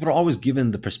enough. People are always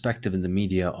given the perspective in the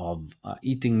media of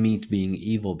eating meat being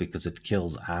evil because it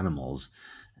kills animals.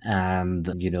 And,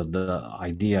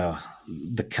 the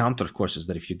counter, of course, is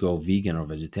that if you go vegan or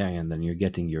vegetarian, then you're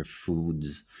getting your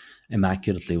foods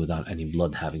immaculately without any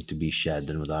blood having to be shed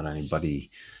and without anybody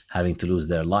having to lose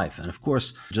their life. And of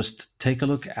course, just take a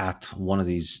look at one of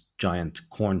these giant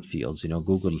cornfields,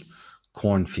 Google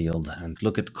cornfield and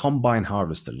look at combine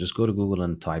harvester. Just go to Google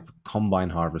and type combine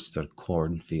harvester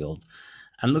cornfield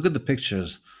and look at the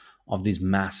pictures of these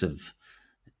massive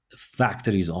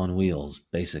factories on wheels,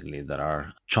 basically, that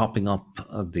are chopping up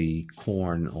the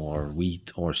corn or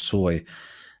wheat or soy.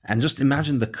 And just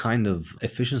imagine the kind of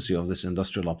efficiency of this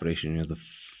industrial operation.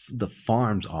 The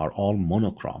farms are all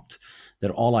monocropped.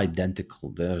 They're all identical.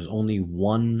 There's only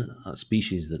one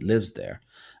species that lives there,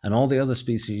 and all the other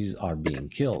species are being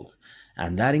killed.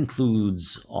 And that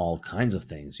includes all kinds of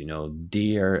things,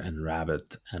 deer and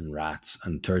rabbit and rats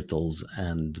and turtles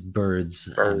and birds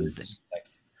and Birds.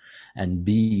 insects and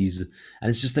bees. And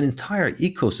it's just an entire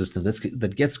ecosystem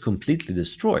that gets completely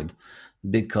destroyed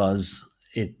because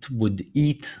it would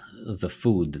eat the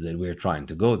food that we're trying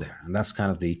to go there. And that's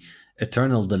kind of the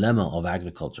eternal dilemma of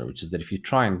agriculture, which is that if you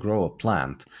try and grow a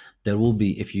plant, there will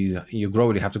be, if you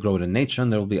grow it, you have to grow it in nature,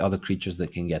 and there will be other creatures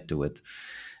that can get to it.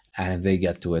 And if they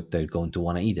get to it, they're going to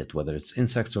want to eat it, whether it's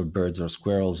insects or birds or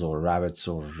squirrels or rabbits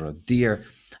or deer.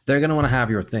 They're going to want to have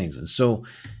your things. And so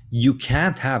you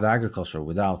can't have agriculture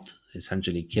without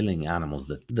essentially killing animals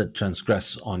that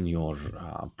transgress on your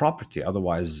property.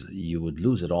 Otherwise, you would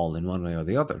lose it all in one way or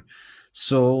the other.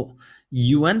 So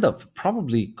you end up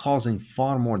probably causing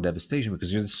far more devastation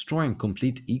because you're destroying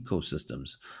complete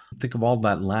ecosystems. Think of all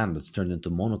that land that's turned into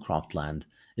monocropped land.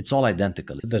 It's all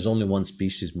identical. There's only one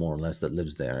species, more or less, that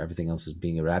lives there. Everything else is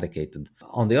being eradicated.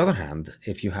 On the other hand,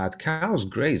 if you had cows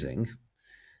grazing,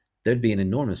 there'd be an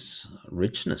enormous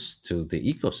richness to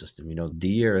the ecosystem. You know,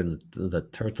 deer and the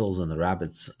turtles and the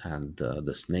rabbits and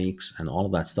the snakes and all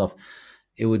of that stuff.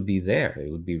 It would be there. It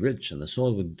would be rich, and the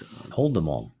soil would hold them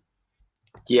all.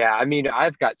 Yeah, I mean,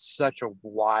 I've got such a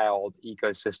wild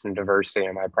ecosystem diversity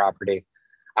on my property.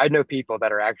 I know people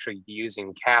that are actually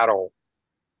using cattle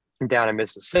down in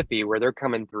Mississippi where they're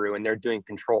coming through and they're doing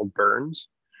controlled burns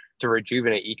to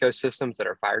rejuvenate ecosystems that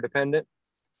are fire dependent.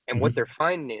 And what they're Mm-hmm.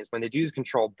 finding is when they do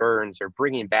controlled burns, they're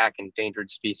bringing back endangered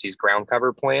species ground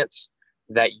cover plants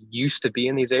that used to be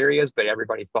in these areas, but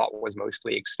everybody thought was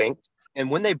mostly extinct. And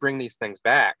when they bring these things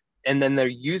back, and then they're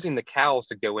using the cows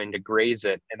to go in to graze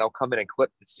it, and they'll come in and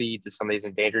clip the seeds of some of these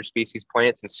endangered species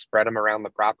plants and spread them around the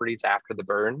properties after the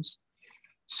burns.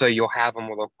 So you'll have them,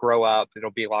 they'll grow up, it'll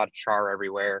be a lot of char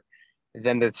everywhere.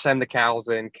 Then they send the cows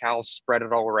in, cows spread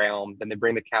it all around, then they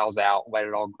bring the cows out, let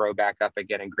it all grow back up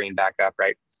again and green back up,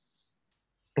 right?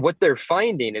 What they're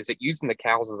finding is that using the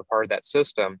cows as a part of that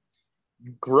system,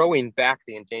 growing back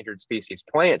the endangered species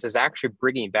plants is actually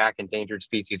bringing back endangered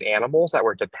species animals that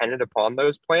were dependent upon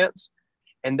those plants.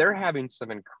 And they're having some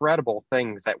incredible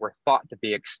things that were thought to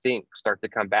be extinct start to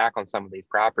come back on some of these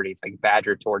properties, like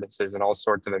badger tortoises and all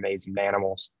sorts of amazing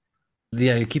animals.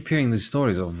 Yeah, you keep hearing these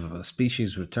stories of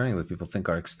species returning that people think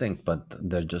are extinct, but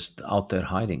they're just out there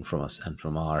hiding from us and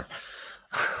from our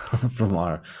from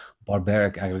our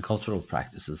barbaric agricultural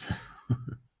practices.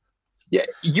 Yeah,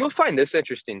 you'll find this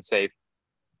interesting, Safe.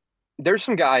 There's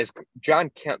some guys, John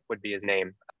Kemp would be his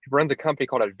name. He runs a company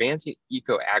called Advancing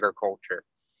Eco Agriculture.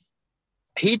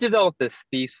 He developed this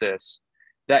thesis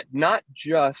that not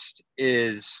just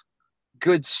is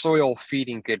good soil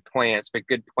feeding good plants, but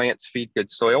good plants feed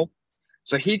good soil.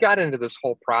 So he got into this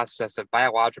whole process of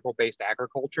biological based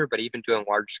agriculture, but even doing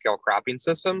large scale cropping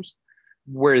systems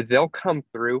where they'll come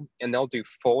through and they'll do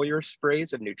foliar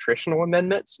sprays of nutritional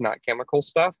amendments, not chemical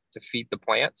stuff, to feed the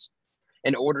plants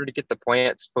in order to get the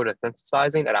plants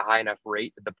photosynthesizing at a high enough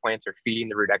rate that the plants are feeding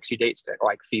the root exudates to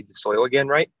like feed the soil again,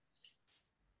 right?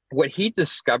 What he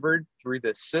discovered through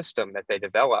this system that they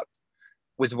developed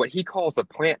was what he calls a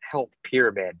plant health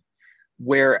pyramid,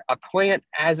 where a plant,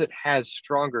 as it has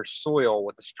stronger soil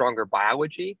with a stronger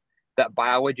biology, that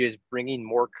biology is bringing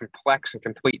more complex and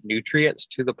complete nutrients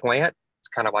to the plant. It's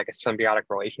kind of like a symbiotic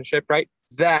relationship, right?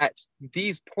 That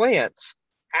these plants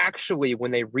actually,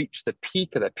 when they reach the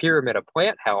peak of the pyramid of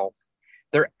plant health,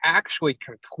 they're actually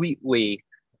completely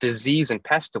disease and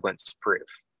pestilence proof.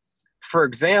 For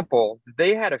example,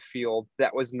 they had a field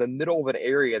that was in the middle of an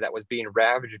area that was being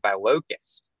ravaged by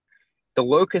locusts. The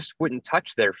locusts wouldn't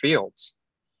touch their fields.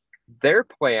 Their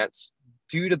plants,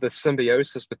 due to the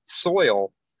symbiosis with the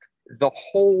soil, the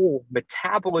whole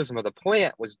metabolism of the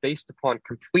plant was based upon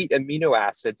complete amino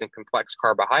acids and complex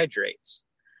carbohydrates.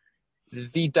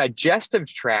 The digestive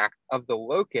tract of the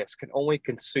locust can only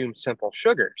consume simple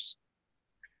sugars.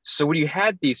 So when you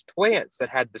had these plants that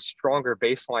had the stronger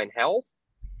baseline health,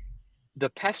 the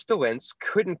pestilence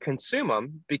couldn't consume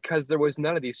them because there was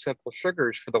none of these simple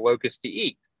sugars for the locust to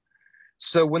eat.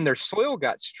 So when their soil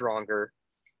got stronger,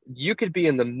 you could be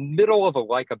in the middle of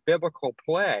a biblical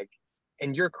plague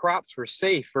and your crops were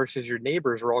safe versus your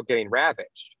neighbors were all getting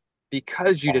ravaged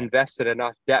because you'd invested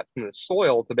enough depth in the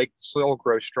soil to make the soil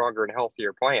grow stronger and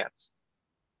healthier plants.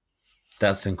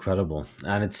 That's incredible.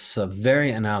 And it's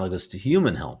very analogous to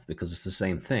human health because it's the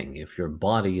same thing. If your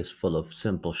body is full of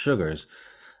simple sugars,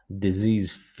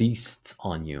 disease feasts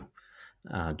on you,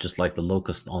 just like the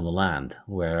locust on the land.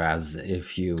 Whereas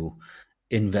if you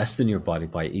invest in your body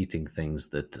by eating things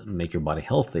that make your body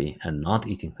healthy and not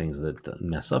eating things that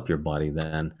mess up your body,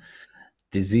 then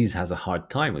disease has a hard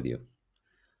time with you.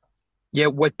 Yeah,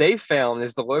 what they found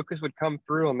is the locust would come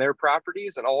through on their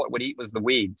properties and all it would eat was the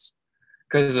weeds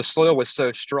because the soil was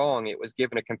so strong, it was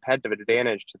given a competitive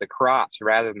advantage to the crops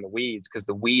rather than the weeds because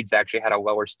the weeds actually had a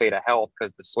lower state of health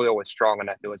because the soil was strong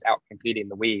enough, it was out competing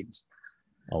the weeds.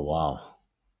 Oh, wow.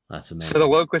 That's So the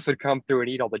amazing. locusts would come through and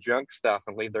eat all the junk stuff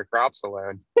and leave their crops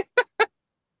alone.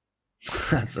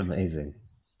 That's amazing.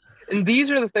 And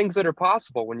these are the things that are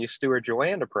possible when you steward your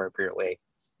land appropriately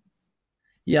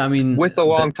Yeah, I mean, with a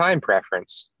long time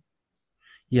preference.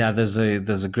 yeah, there's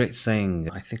a great saying.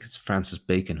 I think it's Francis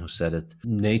Bacon who said it.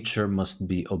 Nature must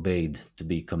be obeyed to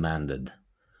be commanded.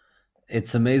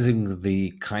 It's amazing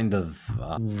the kind of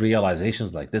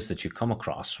realizations like this that you come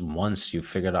across once you've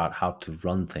figured out how to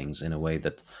run things in a way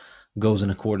that goes in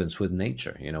accordance with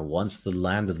nature. Once the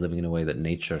land is living in a way that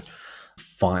nature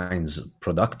finds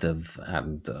productive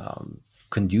and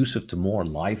conducive to more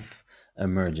life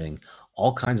emerging,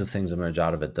 all kinds of things emerge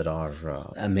out of it that are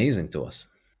amazing to us.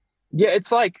 Yeah,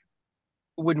 it's like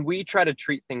when we try to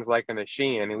treat things like a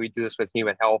machine, I mean, we do this with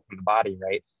human health and the body,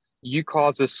 right? You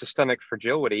cause this systemic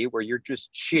fragility where you're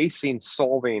just chasing,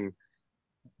 solving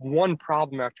one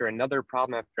problem after another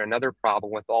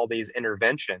problem with all these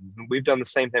interventions. And we've done the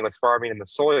same thing with farming in the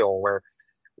soil, where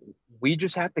we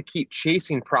just have to keep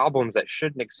chasing problems that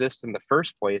shouldn't exist in the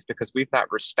first place because we've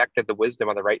not respected the wisdom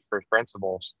of the right first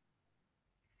principles.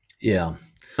 Yeah.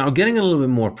 Now, getting a little bit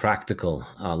more practical,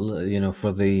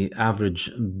 for the average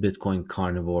Bitcoin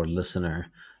carnivore listener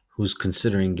who's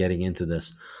considering getting into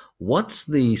this, what's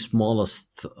the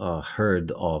smallest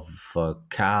herd of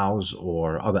cows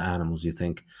or other animals you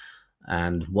think?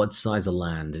 And what size of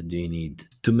land do you need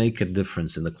to make a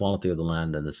difference in the quality of the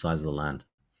land and the size of the land?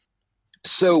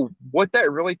 So, what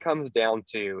that really comes down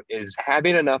to is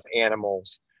having enough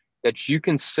animals that you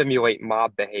can simulate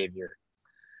mob behavior.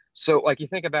 So, like you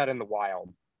think about in the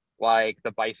wild, like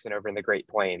the bison over in the Great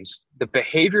Plains, the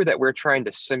behavior that we're trying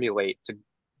to simulate to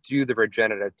do the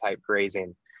regenerative type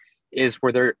grazing is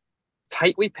where they're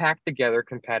tightly packed together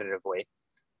competitively.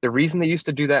 The reason they used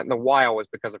to do that in the wild was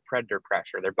because of predator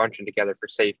pressure. They're bunching together for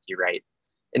safety, right?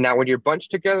 And now when you're bunched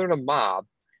together in a mob,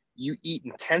 you eat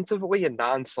intensively and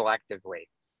non-selectively.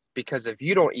 Because if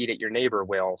you don't eat it, your neighbor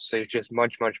will. So it's just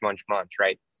munch, munch, munch, munch,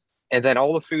 right? And then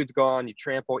all the food's gone, you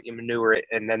trample it, you manure it,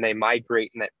 and then they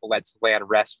migrate and it lets the land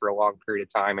rest for a long period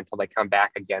of time until they come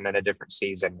back again in a different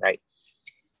season, right?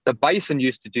 The bison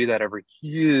used to do that over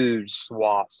huge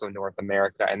swaths of North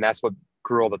America, and that's what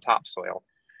grew all the topsoil,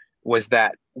 was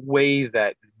that way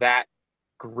that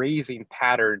grazing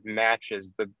pattern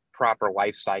matches the proper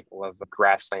life cycle of the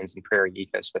grasslands and prairie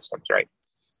ecosystems, right?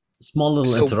 Small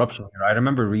little So interruption here. I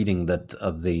remember reading that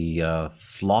the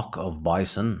flock of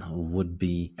bison would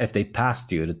be, if they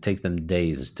passed you, it'd take them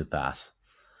days to pass.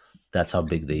 That's how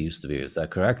big they used to be. Is that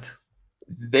correct?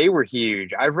 they were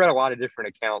huge. I've read a lot of different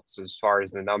accounts as far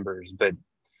as the numbers, but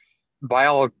by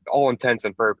all intents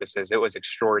and purposes, it was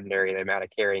extraordinary the amount of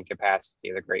carrying capacity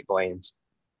of the Great Plains.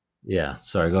 Yeah.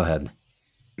 Sorry, go ahead.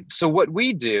 So what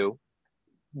we do,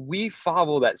 we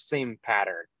follow that same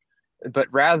pattern, but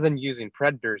rather than using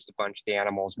predators to bunch the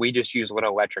animals, we just use little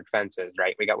electric fences,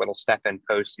 right? We got little step-in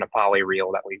posts and a poly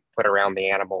reel that we put around the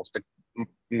animals to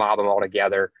mob them all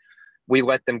together. We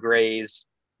let them graze.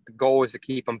 The goal is to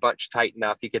keep them bunched tight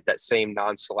enough you get that same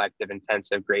non-selective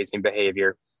intensive grazing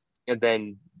behavior, and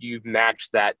then you match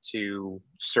that to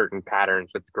certain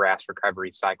patterns with the grass recovery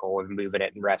cycle of moving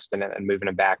it and resting it and moving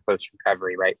it back post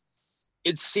recovery, right?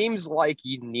 It seems like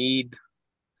you need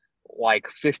like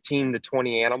 15 to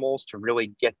 20 animals to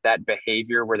really get that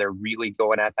behavior where they're really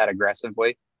going at that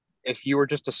aggressively. If you were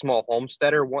just a small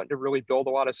homesteader wanting to really build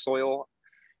a lot of soil,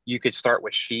 you could start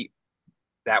with sheep.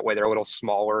 That way they're a little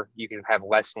smaller. You can have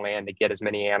less land to get as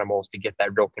many animals to get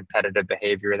that real competitive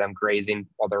behavior of them grazing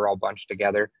while they're all bunched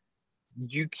together.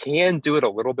 You can do it a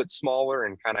little bit smaller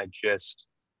and kind of just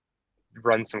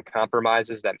run some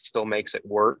compromises that still makes it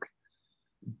work.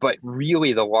 But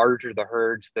really, the larger the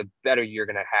herds, the better you're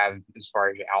going to have as far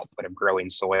as your output of growing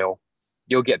soil.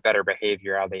 You'll get better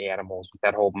behavior out of the animals with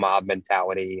that whole mob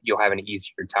mentality. You'll have an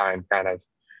easier time kind of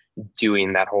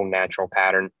doing that whole natural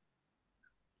pattern.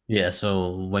 Yeah.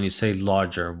 So when you say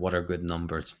larger, what are good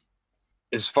numbers?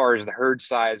 As far as the herd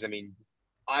size, I mean,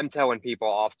 I'm telling people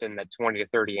often that 20 to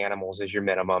 30 animals is your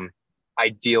minimum.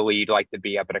 Ideally, you'd like to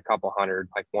be up at a couple hundred,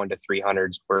 like 1 to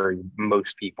 300s, where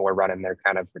most people are running their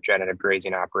kind of regenerative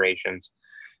grazing operations.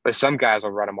 But some guys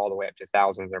will run them all the way up to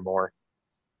thousands or more,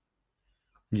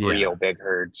 Yeah. real big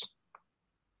herds.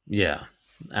 Yeah.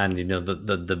 And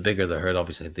the bigger the herd,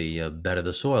 obviously, the better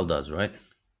the soil does, right?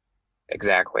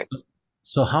 Exactly.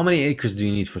 So how many acres do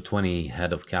you need for 20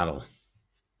 head of cattle?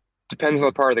 Depends on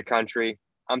the part of the country.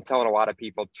 I'm telling a lot of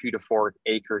people 2 to 4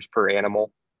 acres per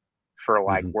animal for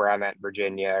like Mhm. where I'm at in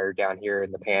Virginia or down here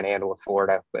in the panhandle of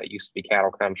Florida that used to be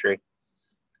cattle country.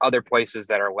 Other places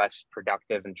that are less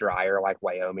productive and drier, like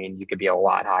Wyoming, you could be a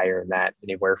lot higher than that,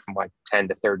 anywhere from like 10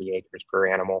 to 30 acres per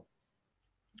animal.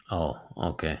 Oh,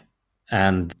 okay.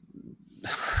 And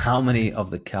how many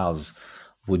of the cows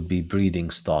would be breeding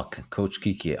stock? Coach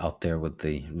Kiki out there with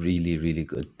the really, really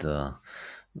good,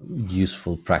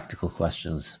 useful, practical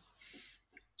questions.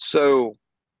 So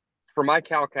for my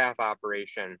cow calf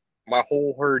operation, my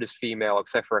whole herd is female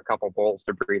except for a couple bulls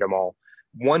to breed them all.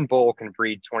 One bull can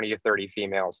breed 20 to 30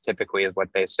 females, typically, is what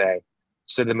they say.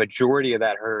 So the majority of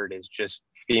that herd is just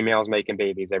females making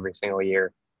babies every single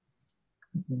year.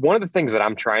 One of the things that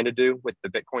I'm trying to do with the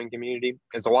Bitcoin community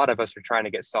is a lot of us are trying to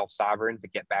get self sovereign, to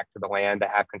get back to the land, to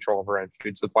have control of our own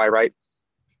food supply, right?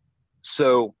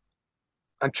 So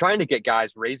I'm trying to get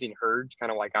guys raising herds,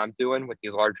 kind of like I'm doing with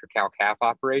these larger cow calf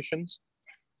operations.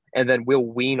 And then we'll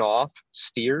wean off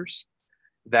steers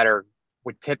that are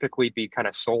would typically be kind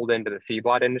of sold into the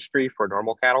feedlot industry for a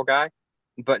normal cattle guy.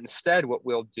 But instead, what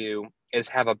we'll do is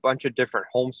have a bunch of different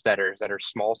homesteaders that are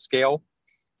small scale,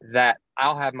 that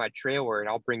I'll have my trailer and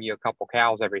I'll bring you a couple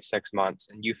cows every 6 months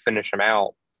and you finish them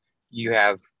out. You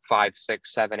have five,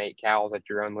 six, seven, eight cows at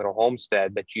your own little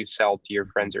homestead that you sell to your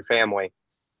friends or family.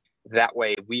 That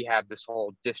way, we have this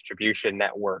whole distribution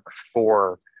network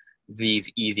for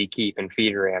these easy keep and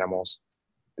feeder animals.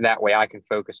 That way, I can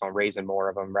focus on raising more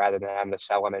of them rather than having to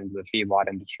sell them into the feedlot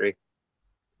industry.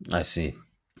 I see.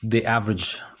 The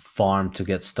average farm to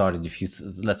get started, if you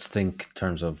let's think in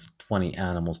terms of 20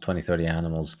 animals, 20, 30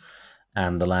 animals,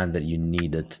 and the land that you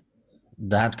needed,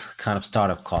 that kind of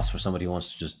startup cost for somebody who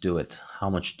wants to just do it, how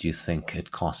much do you think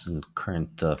it costs in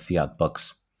current fiat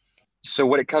bucks? So,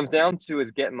 what it comes down to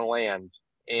is getting the land.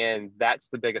 And that's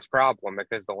the biggest problem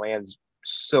because the land's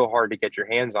so hard to get your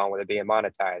hands on with it being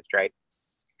monetized, right?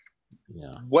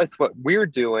 Yeah. With what we're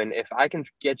doing, if I can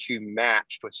get you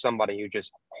matched with somebody who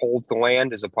just holds the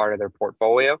land as a part of their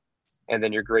portfolio and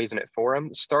then you're grazing it for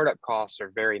them, startup costs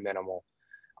are very minimal.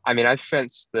 I mean, I've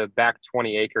fenced the back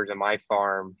 20 acres of my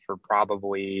farm for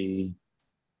probably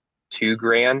 2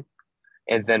 grand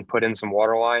and then put in some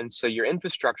water lines. So your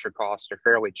infrastructure costs are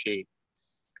fairly cheap.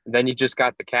 Then you just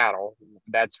got the cattle.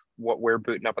 That's what we're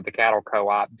booting up with the cattle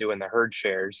co-op, doing the herd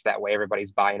shares. That way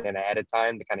everybody's buying in ahead of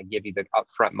time to kind of give you the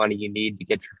upfront money you need to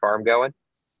get your farm going.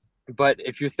 But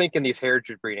if you're thinking these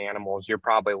heritage breed animals, you're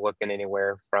probably looking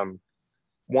anywhere from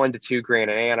 1 to 2 grand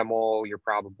an animal. You're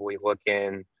probably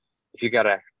looking, if you got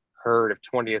a herd of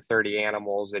 20 to 30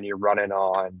 animals and you're running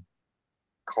on,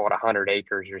 call it 100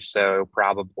 acres or so,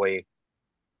 probably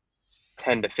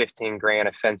 10 to 15 grand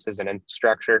of fences and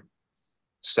infrastructure.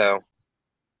 So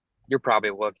you're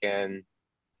probably looking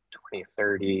 20,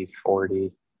 30,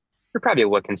 40. You're probably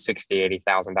looking 60,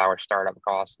 $80,000 startup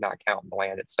costs, not counting the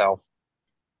land itself.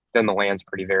 Then the land's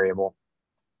pretty variable.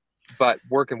 But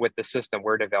working with the system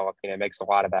we're developing, it makes a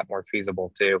lot of that more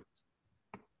feasible too.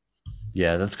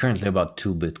 Yeah, that's currently about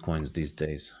 2 Bitcoins these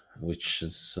days, which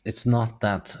is, it's not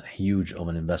that huge of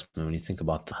an investment when you think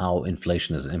about how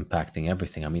inflation is impacting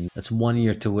everything. I mean, that's 1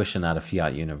 year tuition at a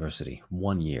fiat university.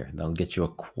 1 year. That'll get you a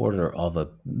quarter of a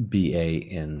BA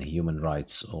in human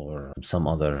rights or some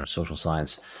other social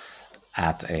science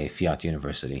at a fiat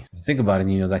university. Think about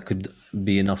it, that could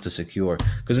be enough to secure.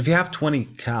 Because if you have 20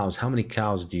 cows, how many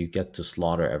cows do you get to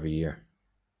slaughter every year?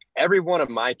 Every one of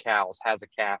my cows has a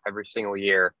calf every single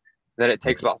year. Then it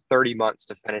takes Okay. about 30 months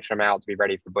to finish them out to be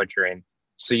ready for butchering.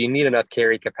 So you need enough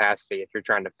carry capacity if you're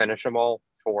trying to finish them all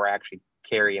for actually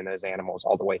carrying those animals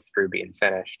all the way through being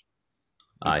finished.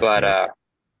 I But see. Okay.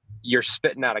 you're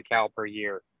spitting out a cow per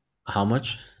year, How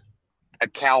much? a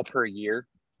cow per year.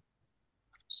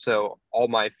 So all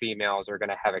my females are going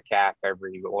to have a calf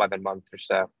every 11 months or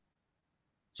so.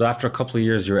 So after a couple of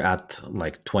years, you're at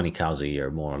like 20 cows a year,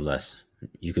 more or less.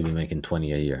 You could be making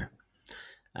 20 a year.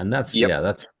 And that's, Yep.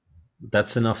 yeah,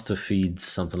 that's enough to feed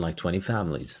something like 20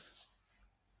 families.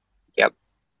 Yep.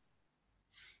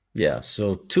 Yeah,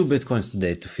 so 2 Bitcoins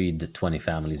today to feed the 20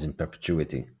 families in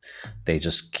perpetuity. They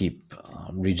just keep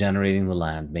regenerating the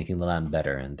land, making the land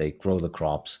better, and they grow the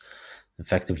crops.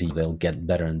 Effectively, they'll get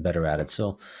better and better at it.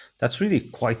 So that's really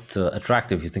quite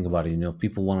attractive if you think about it. If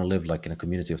people want to live like in a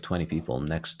community of 20 people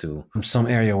next to some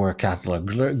area where cattle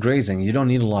are grazing, you don't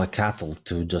need a lot of cattle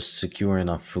to just secure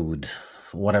enough food,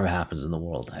 whatever happens in the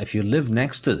world. If you live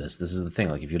next to this is the thing.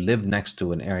 Like if you live next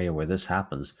to an area where this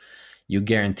happens, you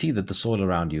guarantee that the soil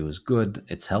around you is good,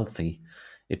 it's healthy,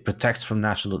 it protects from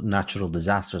natural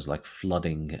disasters like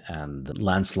flooding and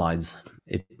landslides.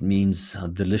 It means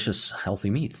delicious,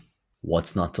 healthy meat.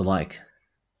 What's not to like?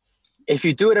 If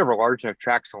you do it over large enough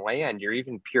tracts of land, you're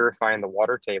even purifying the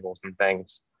water tables and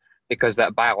things because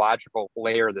that biological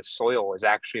layer of the soil is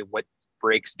actually what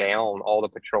breaks down all the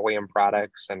petroleum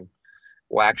products and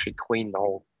will actually clean the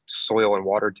whole soil and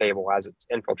water table as it's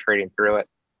infiltrating through it.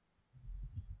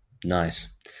 Nice.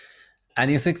 And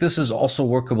you think this is also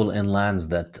workable in lands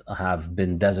that have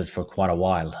been desert for quite a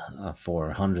while,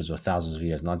 for hundreds or thousands of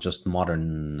years, not just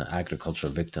modern agriculture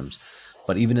victims,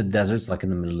 but even in deserts like in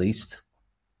the Middle East?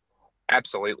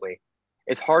 Absolutely.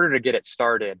 It's harder to get it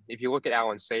started. If you look at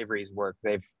Alan Savory's work,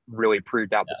 they've really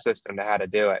proved out the system to how to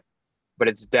do it, but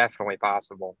it's definitely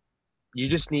possible. You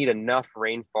just need enough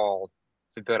rainfall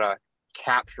to be able to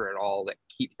capture it all that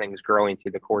keep things growing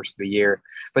through the course of the year.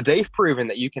 But they've proven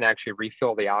that you can actually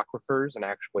refill the aquifers and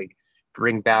actually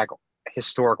bring back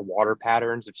historic water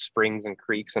patterns of springs and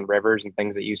creeks and rivers and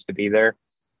things that used to be there.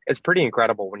 It's pretty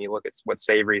incredible when you look at what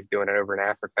Savory's doing over in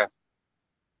Africa.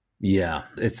 Yeah,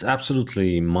 it's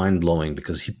absolutely mind blowing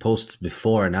because he posts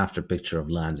before and after picture of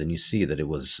lands, and you see that it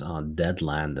was dead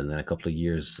land, and then a couple of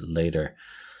years later,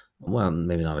 well,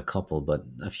 maybe not a couple, but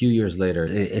a few years later,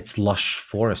 it's lush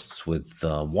forests with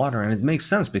water, and it makes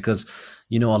sense because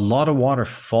a lot of water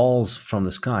falls from the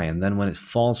sky, and then when it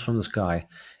falls from the sky,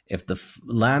 if the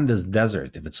land is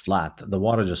desert, if it's flat, the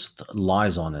water just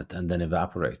lies on it and then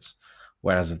evaporates.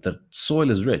 Whereas if the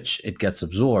soil is rich, it gets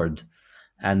absorbed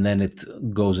and then it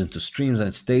goes into streams and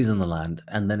it stays in the land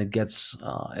and then it gets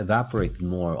evaporated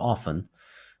more often,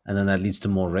 and then that leads to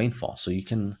more rainfall, so you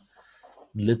can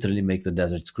literally make the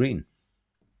deserts green.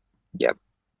 Yep.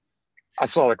 I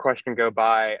saw the question go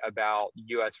by about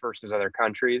US versus other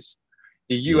countries.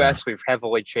 The US, we've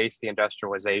heavily chased the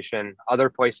industrialization. Other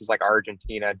places like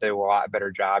Argentina do a lot better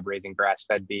job raising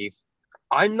grass-fed beef.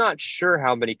 I'm not sure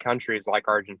how many countries like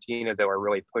Argentina, though, are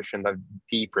really pushing the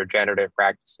deep regenerative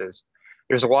practices.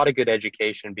 There's a lot of good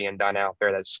education being done out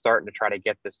there that's starting to try to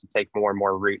get this to take more and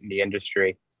more root in the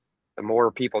industry. The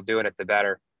more people doing it, the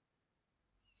better.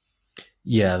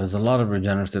 Yeah, there's a lot of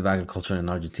regenerative agriculture in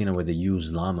Argentina where they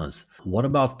use llamas. What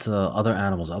about other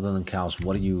animals other than cows?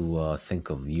 What do you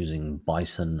think of using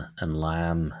bison and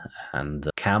lamb and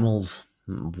camels?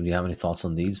 Do you have any thoughts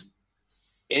on these?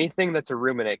 Anything that's a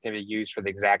ruminant can be used for the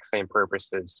exact same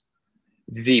purposes.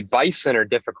 The bison are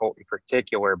difficult in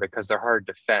particular because they're hard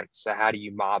to fence. So how do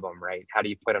you mob them, right? How do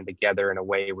you put them together in a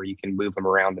way where you can move them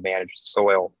around to manage the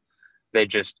soil? They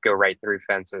just go right through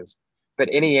fences. But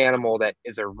any animal that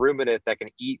is a ruminant that can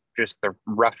eat just the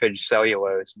roughage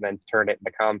cellulose and then turn it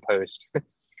into compost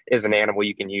is an animal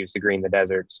you can use to green the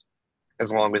deserts,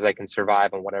 as long as they can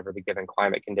survive on whatever the given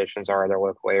climate conditions are in their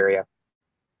local area.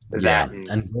 Yeah, That and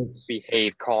and goats.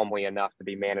 behave calmly enough to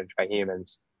be managed by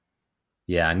humans.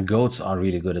 Yeah, and goats are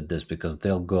really good at this because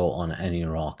they'll go on any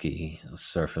rocky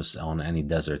surface, on any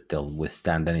desert. They'll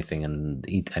withstand anything and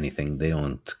eat anything. They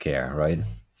don't care, right?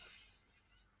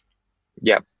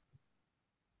 Yep.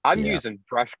 I'm Yeah. using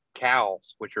brush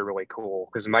cows, which are really cool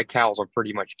because my cows will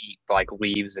pretty much eat like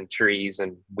leaves and trees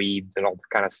and weeds and all the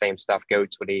kind of same stuff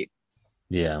goats would eat.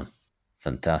 Yeah.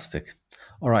 Fantastic.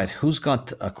 All right. Who's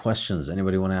got questions?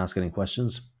 Anybody want to ask any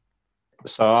questions?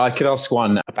 So I could ask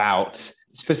one about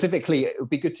specifically, it would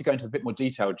be good to go into a bit more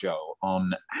detail, Joe,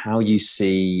 on how you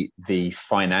see the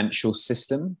financial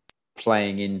system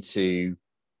playing into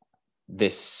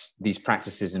these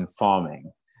practices in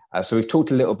farming. So we've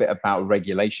talked a little bit about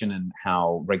regulation and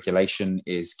how regulation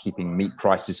is keeping meat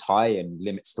prices high and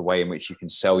limits the way in which you can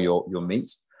sell your meat.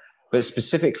 But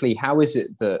specifically, how is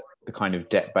it that the kind of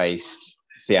debt-based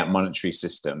fiat monetary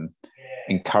system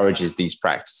encourages these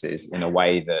practices in a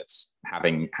way that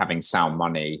having sound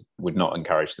money would not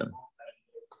encourage them?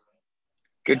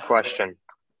 Good question.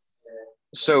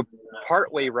 So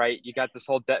partly, right, you got this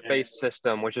whole debt-based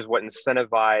system, which is what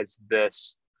incentivized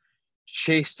this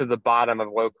chase to the bottom of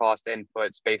low-cost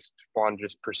inputs based on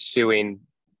just pursuing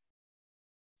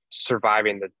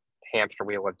surviving the hamster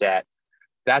wheel of debt.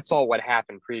 That's all what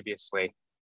happened previously.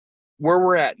 Where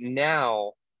we're at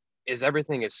now is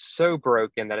everything is so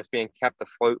broken that it's being kept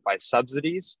afloat by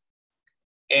subsidies.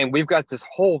 And we've got this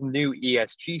whole new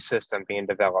ESG system being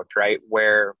developed, right,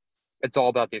 where it's all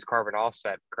about these carbon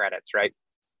offset credits, right?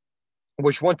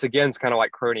 Which once again is kind of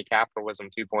like crony capitalism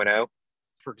 2.0.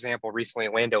 For example, recently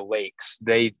Land O'Lakes,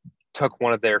 they took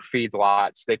one of their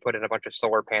feedlots, they put in a bunch of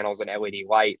solar panels and LED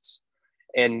lights,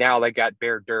 and now they got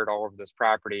bare dirt all over this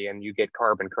property, and you get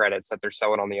carbon credits that they're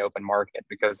selling on the open market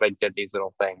because they did these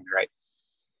little things, right?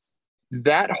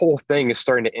 That whole thing is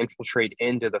starting to infiltrate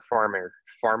into the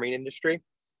farming industry,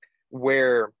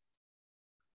 where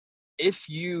if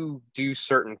you do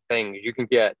certain things, you can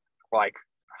get like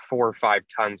 4 or 5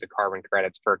 tons of carbon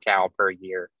credits per cow per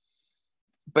year.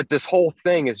 But this whole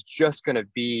thing is just going to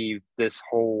be this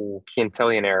whole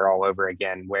quintillionaire all over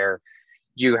again, where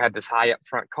you have this high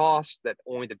upfront cost that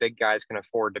only the big guys can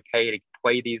afford to pay to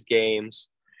play these games.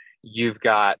 You've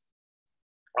got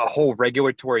a whole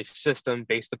regulatory system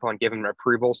based upon giving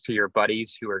approvals to your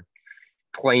buddies who are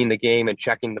playing the game and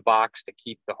checking the box to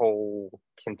keep the whole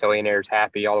quintillionaires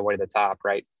happy all the way to the top,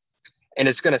 right? And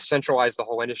it's going to centralize the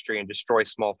whole industry and destroy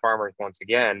small farmers once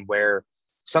again, where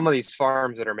some of these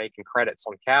farms that are making credits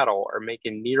on cattle are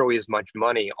making nearly as much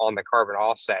money on the carbon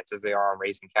offsets as they are on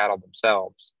raising cattle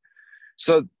themselves.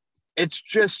 So it's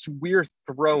just, we're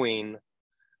throwing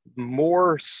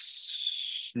more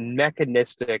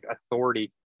mechanistic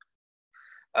authority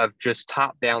of just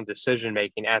top-down decision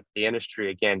making at the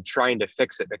industry again, trying to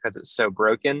fix it because it's so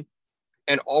broken.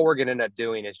 And all we're going to end up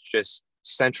doing is just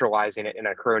centralizing it in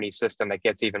a crony system that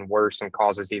gets even worse and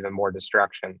causes even more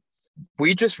destruction.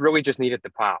 We just really just need it to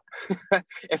pop.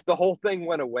 If the whole thing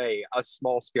went away, us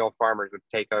small scale farmers would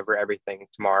take over everything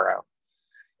tomorrow.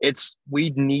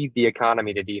 We need the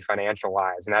economy to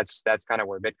definancialize, and that's kind of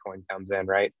where Bitcoin comes in,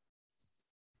 right?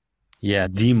 Yeah,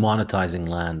 demonetizing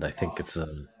land, I think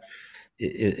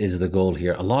is the goal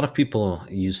here. A lot of people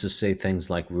used to say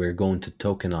things like, we're going to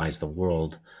tokenize the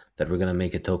world, that we're going to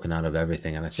make a token out of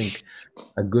everything. And I think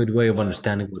a good way of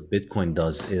understanding what Bitcoin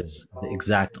does is the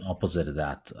exact opposite of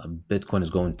that. Bitcoin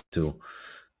is going to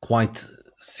quite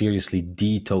seriously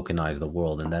de-tokenize the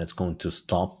world, and that it's going to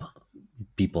stop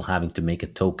people having to make a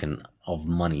token of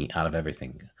money out of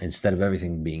everything. Instead of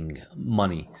everything being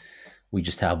money, we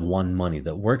just have one money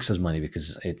that works as money,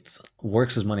 because it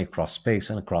works as money across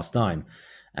space and across time.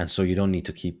 And so you don't need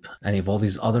to keep any of all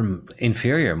these other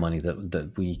inferior money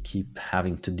that we keep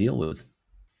having to deal with.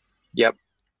 Yep.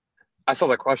 I saw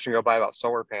the question go by about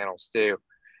solar panels too.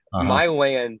 My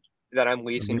land that I'm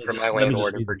leasing from my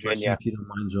landlord in Virginia. If you don't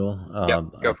mind, Joel.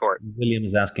 Yep, go for it. William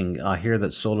is asking, I hear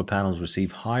that solar panels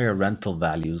receive higher rental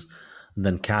values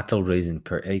than cattle raising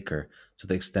per acre, to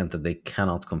the extent that they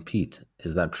cannot compete.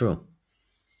 Is that true?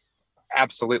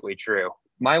 Absolutely true.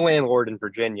 My landlord in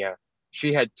Virginia,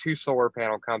 she had 2 solar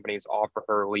panel companies offer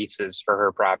her leases for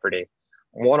her property.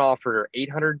 One offered her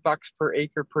 $800 per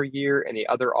acre per year, and the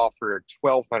other offered her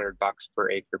 $1,200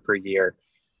 per acre per year.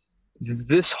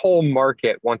 This whole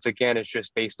market, once again, is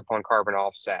just based upon carbon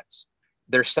offsets.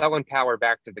 They're selling power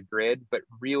back to the grid, but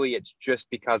really it's just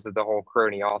because of the whole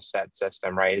crony offset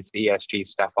system, right? It's ESG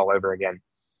stuff all over again.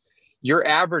 Your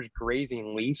average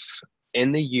grazing lease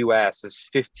in the US is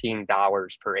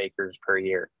 $15 per acres per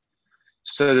year.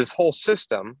 So this whole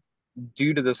system,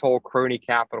 due to this whole crony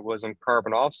capitalism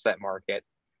carbon offset market,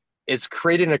 is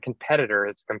creating a competitor.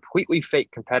 It's a completely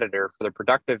fake competitor for the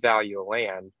productive value of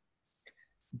land.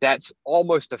 That's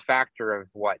almost a factor of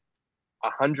what,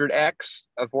 100x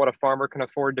of what a farmer can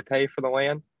afford to pay for the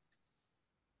land.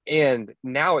 And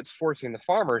now it's forcing the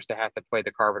farmers to have to play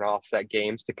the carbon offset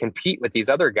games to compete with these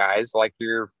other guys, like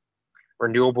your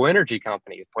renewable energy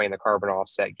companies playing the carbon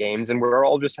offset games. And we're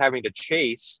all just having to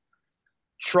chase,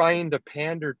 trying to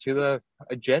pander to the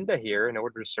agenda here in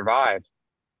order to survive.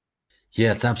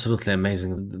 Yeah, it's absolutely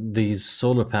amazing. These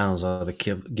solar panels are the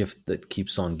gift that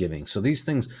keeps on giving. So these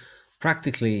things,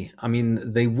 practically, I mean,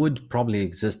 they would probably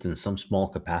exist in some small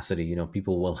capacity. You know,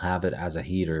 people will have it as a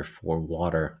heater for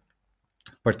water,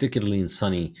 particularly in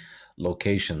sunny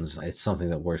locations. It's something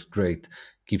that works great,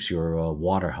 keeps your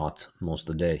water hot most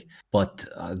of the day. But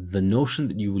the notion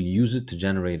that you will use it to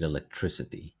generate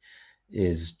electricity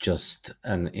is just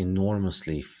an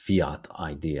enormously fiat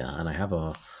idea. And I have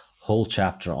a whole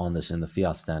chapter on this in the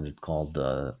Fiat standard called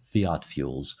Fiat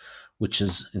Fuels, which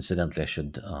is, incidentally, I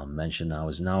should mention now,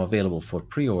 is now available for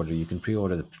pre-order. You can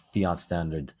pre-order the Fiat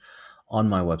standard on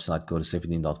my website. Go to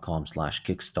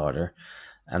safetydeen.com/Kickstarter.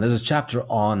 And there's a chapter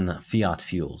on Fiat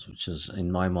Fuels, which is,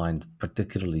 in my mind,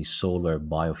 particularly solar,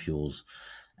 biofuels,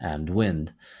 and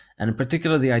wind. And in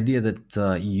particular, the idea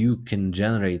that you can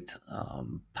generate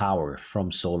power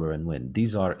from solar and wind.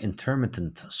 These are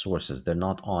intermittent sources. They're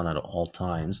not on at all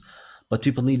times, but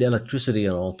people need electricity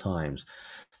at all times.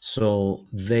 So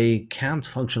they can't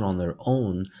function on their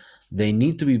own. They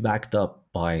need to be backed up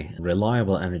by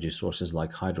reliable energy sources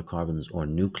like hydrocarbons or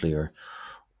nuclear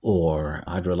or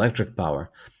hydroelectric power.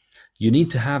 You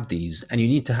need to have these, and you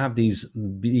need to have these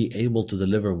be able to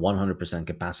deliver 100%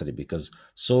 capacity, because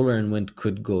solar and wind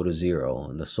could go to zero,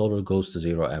 and the solar goes to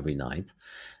zero every night,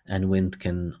 and wind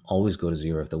can always go to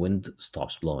zero if the wind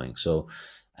stops blowing. So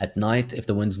at night, if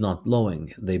the wind's not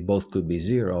blowing, they both could be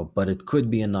zero, but it could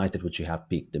be a night at which you have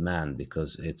peak demand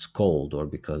because it's cold, or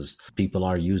because people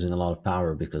are using a lot of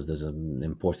power because there's an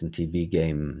important TV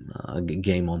game,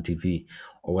 game on TV,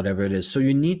 or whatever it is. So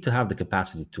you need to have the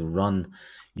capacity to run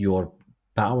your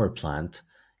power plant,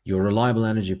 your reliable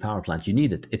energy power plant. You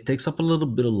need it. It takes up a little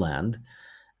bit of land,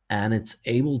 and it's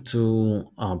able to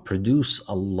produce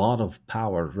a lot of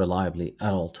power reliably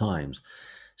at all times.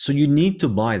 So you need to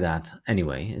buy that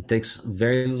anyway. It takes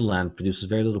very little land, produces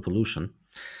very little pollution.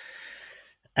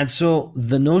 And so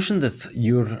the notion that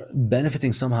you're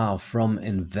benefiting somehow from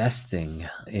investing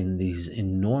in these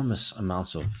enormous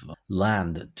amounts of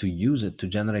land to use it to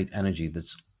generate energy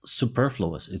that's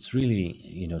superfluous. It's really,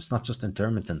 it's not just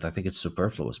intermittent. I think it's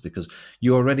superfluous because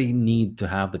you already need to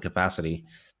have the capacity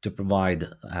to provide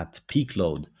at peak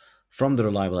load from the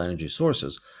reliable energy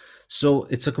sources. So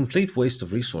it's a complete waste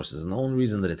of resources. And the only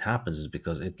reason that it happens is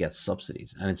because it gets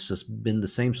subsidies. And it's just been the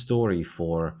same story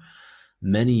for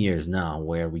many years now,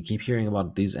 where we keep hearing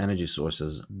about these energy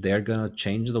sources. They're going to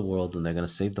change the world and they're going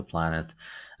to save the planet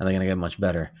and they're going to get much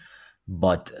better.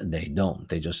 But they don't.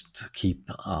 They just keep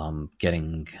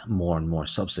getting more and more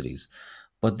subsidies.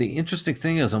 But the interesting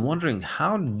thing is, I'm wondering,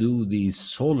 how do these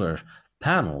solar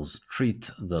panels treat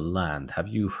the land? Have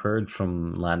you heard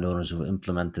from landowners who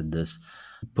implemented this,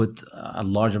 put a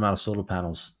large amount of solar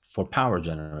panels for power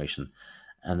generation,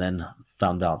 and then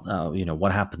found out,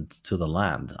 what happened to the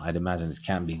land? I'd imagine it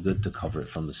can be good to cover it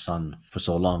from the sun for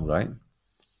so long, right?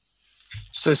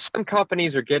 So some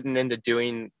companies are getting into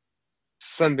doing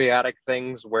symbiotic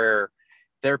things where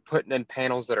they're putting in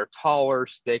panels that are taller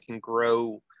so they can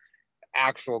grow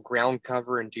actual ground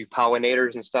cover and do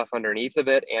pollinators and stuff underneath of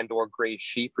it, and or graze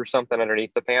sheep or something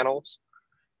underneath the panels.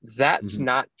 That's Mm-hmm.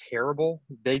 not terrible.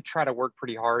 They try to work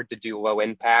pretty hard to do low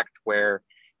impact where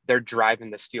they're driving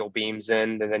the steel beams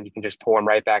in and then you can just pull them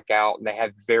right back out. And they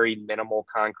have very minimal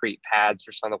concrete pads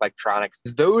for some electronics.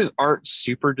 Those aren't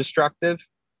super destructive.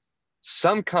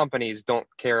 Some companies don't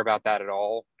care about that at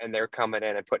all. And they're coming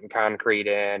in and putting concrete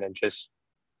in and just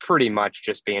pretty much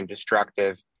just being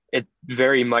destructive. It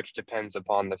very much depends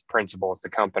upon the principles the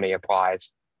company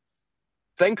applies.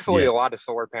 Thankfully, Yeah. a lot of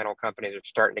solar panel companies are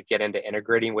starting to get into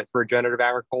integrating with regenerative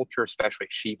agriculture, especially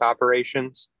sheep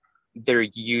operations. They're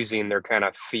using their kind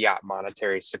of fiat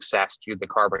monetary success to the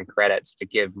carbon credits to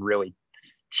give really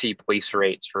cheap lease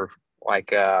rates for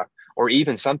or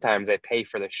even sometimes they pay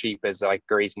for the sheep as like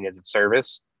grazing as a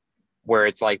service, where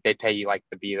it's like they pay you like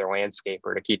to be their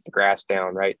landscaper to keep the grass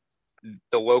down, right?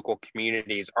 The local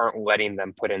communities aren't letting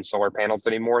them put in solar panels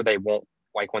anymore. They won't,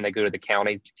 like when they go to the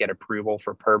county to get approval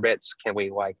for permits, can we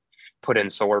like put in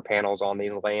solar panels on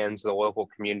these lands? The local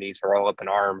communities are all up in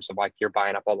arms of like, you're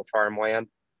buying up all the farmland.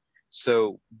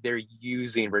 So they're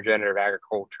using regenerative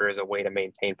agriculture as a way to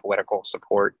maintain political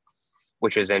support,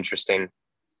 which is interesting.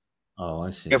 Oh,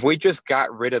 I see. If we just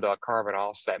got rid of the carbon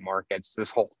offset markets, this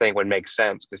whole thing would make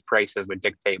sense because prices would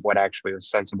dictate what actually was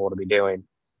sensible to be doing.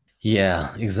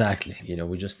 Yeah, exactly.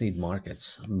 We just need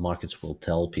markets. Markets will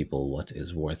tell people what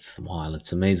is worthwhile.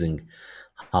 It's amazing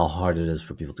how hard it is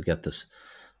for people to get this.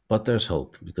 But there's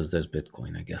hope because there's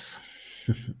Bitcoin, I guess.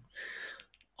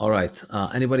 All right.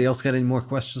 Anybody else got any more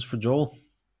questions for Joel?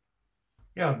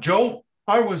 Yeah, Joel,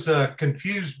 I was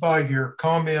confused by your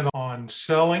comment on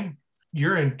selling.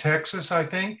 You're in Texas, I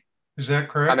think. Is that I'm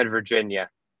correct? in Virginia.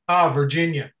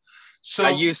 Virginia. I So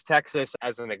use Texas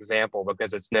as an example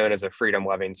because it's known as a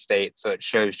freedom-loving state, so it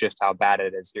shows just how bad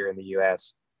it is here in the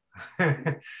U.S.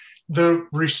 the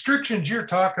restrictions you're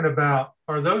talking about,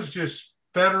 are those just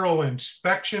federal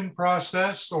inspection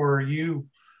process, or are you,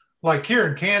 like here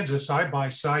in Kansas, I buy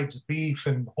sides of beef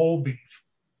and whole beef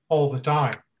all the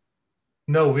time.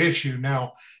 No issue.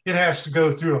 Now, it has to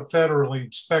go through a federally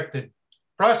inspected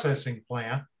processing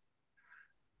plant,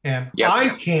 and Yep. I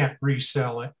can't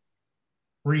resell it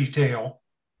retail,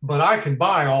 but I can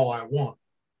buy all I want.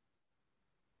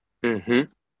 Mm-hmm.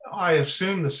 I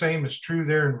assume the same is true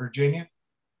there in Virginia.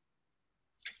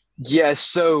 Yes.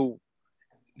 So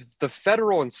the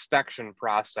federal inspection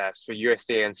process for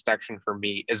USDA inspection for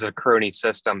meat is a crony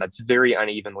system that's very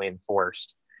unevenly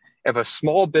enforced. If a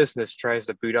small business tries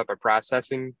to boot up a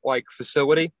processing like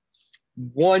facility,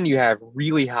 one, you have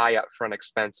really high upfront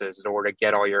expenses in order to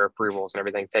get all your approvals and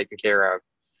everything taken care of.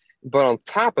 But on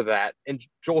top of that, and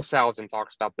Joel Salatin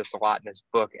talks about this a lot in his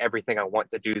book, Everything I Want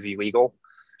to Do is Illegal,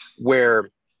 where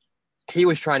he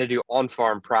was trying to do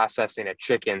on-farm processing of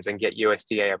chickens and get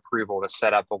USDA approval to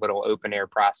set up a little open-air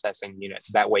processing unit.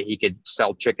 That way he could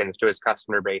sell chickens to his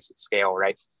customer base at scale,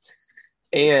 right?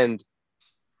 And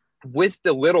with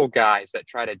the little guys that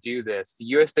try to do this,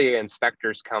 the USDA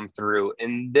inspectors come through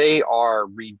and they are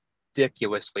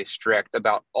ridiculously strict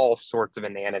about all sorts of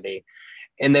inanity.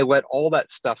 And they let all that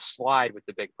stuff slide with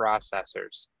the big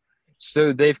processors.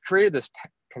 So they've created this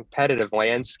competitive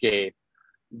landscape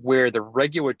where the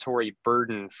regulatory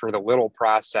burden for the little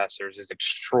processors is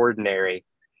extraordinary.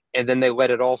 And then they let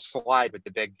it all slide with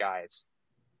the big guys.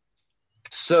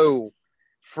 So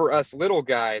for us little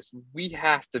guys, we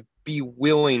have to be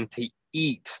willing to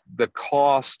eat the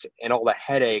cost and all the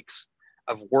headaches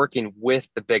of working with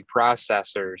the big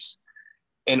processors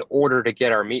in order to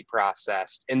get our meat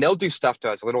processed. And they'll do stuff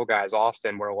to us little guys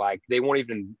often where like they won't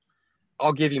even,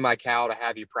 I'll give you my cow to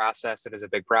have you process it as a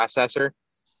big processor.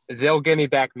 They'll give me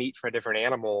back meat for a different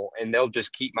animal and they'll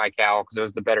just keep my cow because it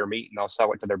was the better meat and they'll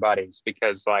sell it to their buddies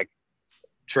because like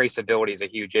traceability is a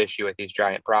huge issue with these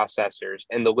giant processors.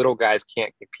 And the little guys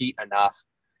can't compete enough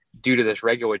due to this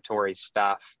regulatory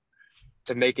stuff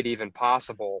to make it even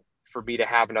possible for me to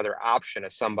have another option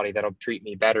as somebody that'll treat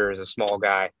me better as a small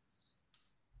guy.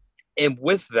 And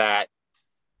with that,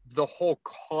 the whole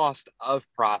cost of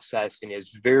processing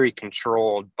is very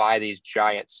controlled by these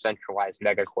giant centralized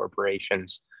mega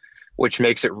corporations, which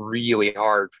makes it really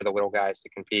hard for the little guys to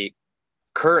compete.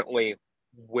 Currently,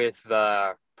 with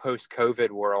the post-COVID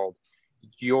world,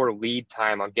 your lead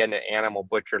time on getting an animal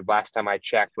butchered, last time I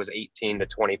checked, was 18 to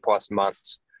 20 plus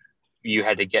months. You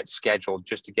had to get scheduled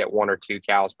just to get 1 or 2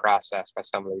 cows processed by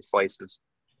some of these places.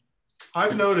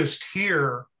 I've noticed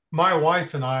here, my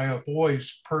wife and I have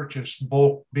always purchased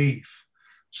bulk beef.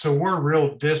 So we're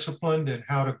real disciplined in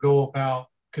how to go about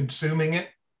consuming it,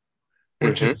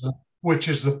 which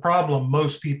is the problem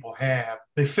most people have.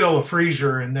 They fill a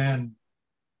freezer and then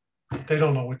they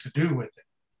don't know what to do with it.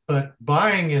 But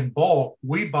buying in bulk,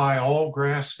 we buy all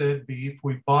grass-fed beef.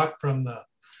 We bought from the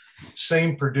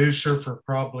same producer for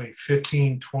probably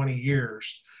 15, 20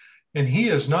 years. And he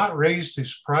has not raised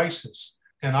his prices.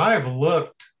 And I've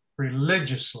looked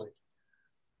religiously.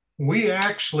 We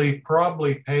actually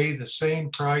probably pay the same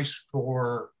price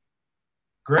for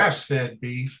grass-fed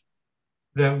beef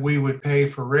that we would pay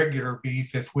for regular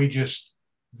beef if we just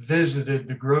visited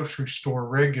the grocery store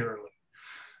regularly.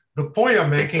 The point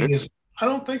I'm making is I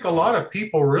don't think a lot of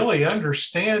people really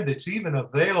understand it's even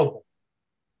available.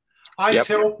 I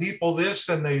tell people this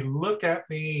and they look at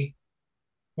me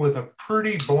with a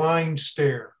pretty blind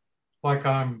stare, like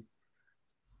I'm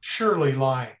surely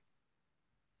lying.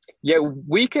 Yeah,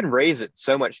 we can raise it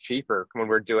so much cheaper when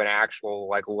we're doing actual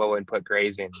like low input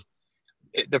grazing.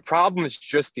 The problem is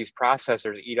just these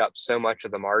processors eat up so much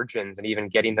of the margins and even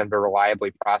getting them to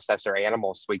reliably process our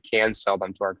animals so we can sell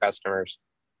them to our customers.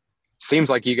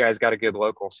 Seems like you guys got a good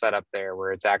local setup there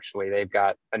where it's actually they've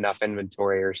got enough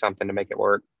inventory or something to make it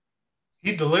work.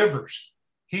 He delivers.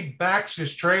 He backs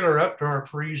his trailer up to our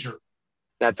freezer.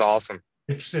 That's awesome.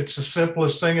 It's the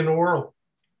simplest thing in the world.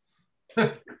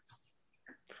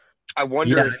 I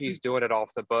wonder if he's doing it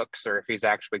off the books or if he's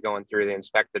actually going through the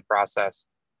inspected process.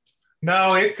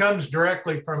 No, it comes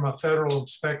directly from a federal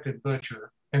inspected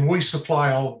butcher, and we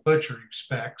supply all the butchering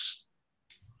specs.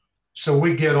 So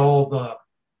we get all the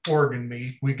organ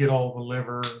meat, we get all the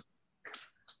liver.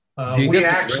 We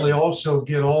actually also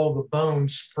get all the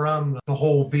bones from the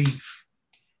whole beef,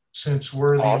 since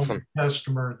we're the only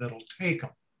customer that'll take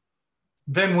them.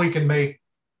 Then we can make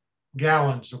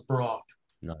gallons of broth.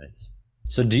 Nice.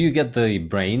 So do you get the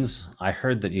brains? I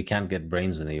heard that you can't get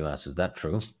brains in the US. Is that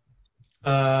true?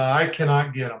 I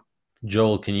cannot get them.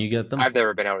 Joel, can you get them? I've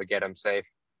never been able to get them safe.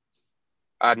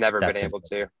 I've never been able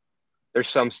to. There's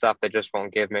some stuff they just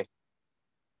won't give me.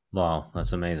 Wow,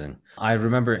 that's amazing. I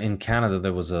remember in Canada,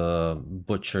 there was a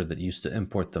butcher that used to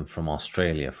import them from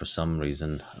Australia for some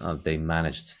reason. They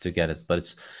managed to get it, but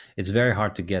it's very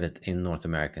hard to get it in North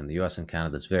America. In the US and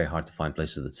Canada, it's very hard to find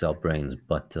places that sell brains,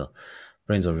 but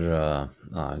brains are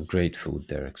great food.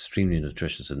 They're extremely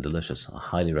nutritious and delicious. I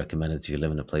highly recommend it if you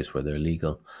live in a place where they're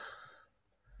legal.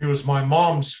 It was my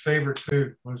mom's favorite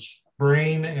food, was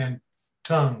brain and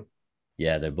tongue.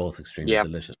 Yeah, they're both extremely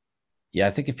delicious. Yeah,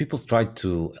 I think if people try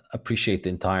to appreciate the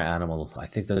entire animal, I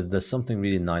think that there's something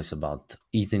really nice about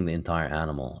eating the entire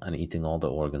animal and eating all the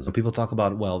organs. When people talk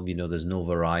about, well, there's no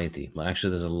variety. But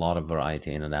actually, there's a lot of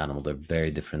variety in an animal. They're very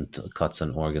different cuts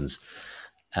and organs,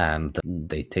 and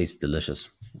they taste delicious.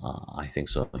 I think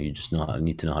so. You just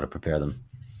need to know how to prepare them.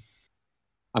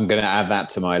 I'm going to add that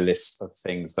to my list of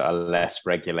things that are less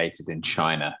regulated in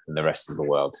China than the rest of the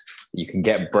world. You can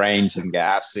get brains, you can get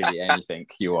absolutely anything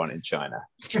you want in China.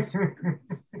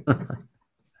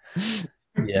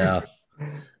 Yeah.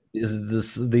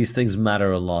 These things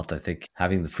matter a lot. I think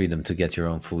having the freedom to get your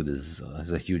own food is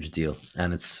a huge deal.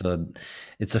 And it's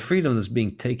a freedom that's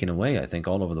being taken away, I think,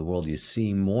 all over the world. You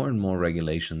see more and more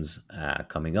regulations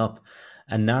coming up.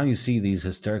 And now you see these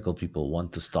hysterical people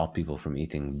want to stop people from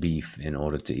eating beef in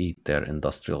order to eat their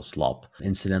industrial slop.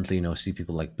 Incidentally, see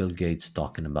people like Bill Gates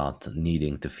talking about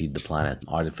needing to feed the planet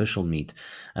artificial meat.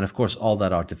 And of course, all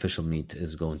that artificial meat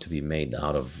is going to be made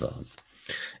out of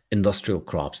industrial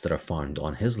crops that are farmed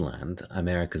on his land,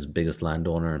 America's biggest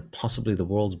landowner and possibly the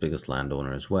world's biggest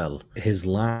landowner as well. His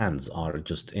lands are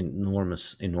just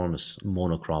enormous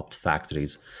monocropped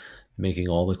factories making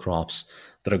all the crops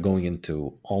that are going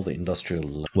into all the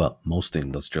industrial, well, most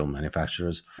industrial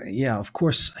manufacturers. Yeah, of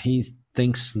course, he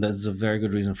thinks that's a very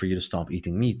good reason for you to stop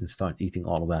eating meat and start eating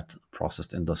all of that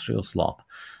processed industrial slop.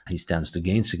 He stands to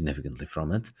gain significantly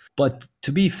from it. But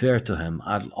to be fair to him,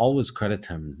 I'll always credit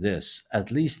him this.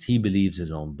 At least he believes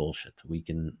his own bullshit. We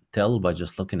can tell by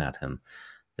just looking at him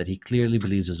that he clearly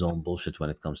believes his own bullshit when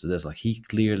it comes to this. Like, he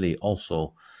clearly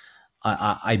also,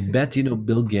 I bet,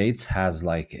 Bill Gates has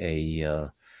like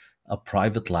a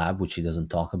private lab, which he doesn't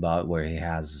talk about, where he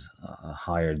has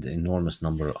hired an enormous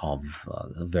number of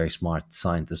very smart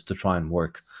scientists to try and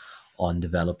work on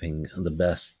developing the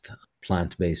best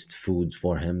plant-based foods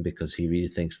for him, because he really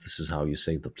thinks this is how you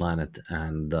save the planet.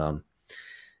 And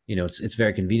it's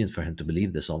very convenient for him to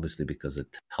believe this, obviously, because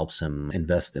it helps him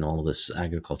invest in all of this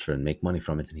agriculture and make money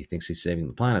from it, and he thinks he's saving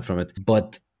the planet from it.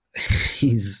 But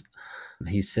he's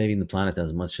saving the planet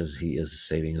as much as he is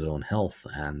saving his own health.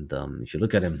 And if you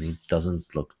look at him, he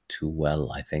doesn't look too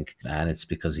well, I think. And it's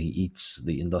because he eats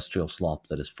the industrial slop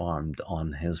that is farmed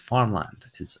on his farmland.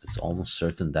 It's almost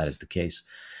certain that is the case.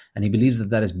 And he believes that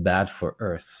that is bad for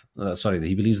Earth.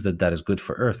 He believes that that is good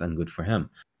for Earth and good for him.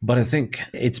 But I think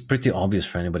it's pretty obvious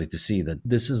for anybody to see that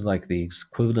this is like the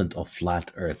equivalent of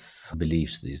flat Earth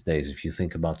beliefs these days. If you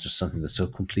think about just something that's so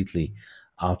completely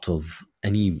out of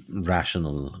any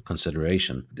rational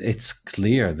consideration, it's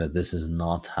clear that this is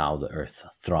not how the Earth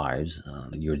thrives.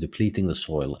 You're depleting the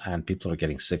soil, and people are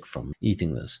getting sick from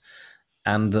eating this.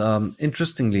 And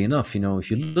interestingly enough, if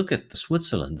you look at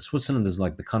Switzerland is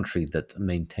like the country that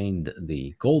maintained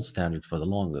the gold standard for the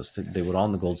longest. They were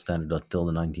on the gold standard until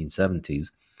the 1970s.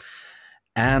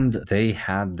 And they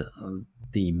had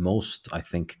the most, I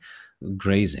think,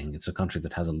 grazing. It's a country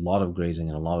that has a lot of grazing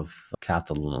and a lot of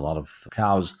cattle and a lot of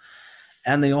cows.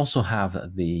 And they also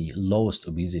have the lowest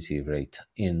obesity rate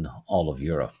in all of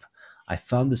Europe. I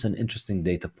found this an interesting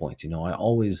data point. I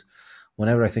always,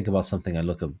 whenever I think about something, I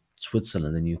look at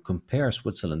Switzerland, and you compare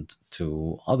Switzerland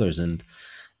to others, and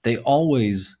they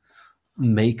always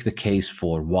make the case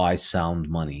for why sound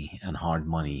money and hard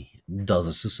money does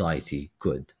a society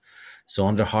good. So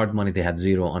under hard money, they had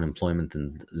zero unemployment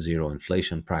and zero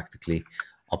inflation practically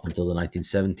up until the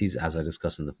 1970s, as I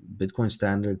discussed in the Bitcoin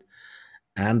standard.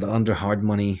 And under hard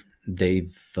money,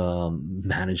 they've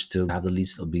managed to have the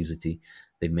least obesity.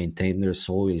 They've maintained their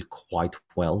soil quite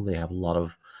well. They have a lot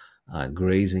of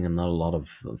grazing and not a lot of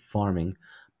farming.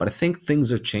 But I think things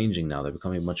are changing now. They're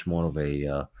becoming much more of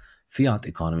a fiat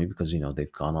economy, because,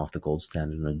 they've gone off the gold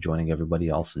standard and are joining everybody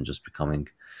else and just becoming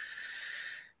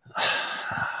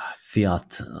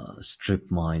fiat strip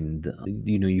mined.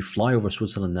 You fly over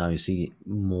Switzerland now, you see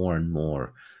more and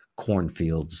more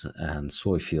cornfields and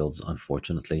soy fields,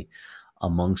 unfortunately,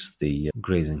 amongst the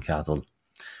grazing cattle.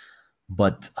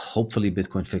 But hopefully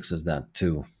Bitcoin fixes that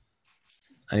too.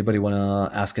 Anybody want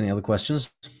to ask any other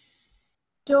questions?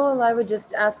 Joel, I would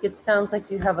just ask, it sounds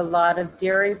like you have a lot of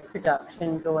dairy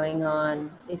production going on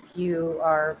if you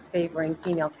are favoring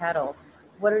female cattle.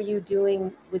 What are you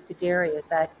doing with the dairy? Is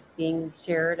that being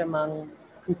shared among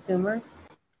consumers?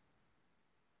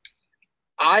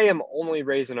 I am only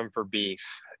raising them for beef.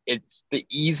 It's the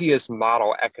easiest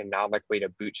model economically to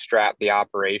bootstrap the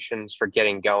operations for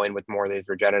getting going with more of these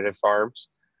regenerative farms.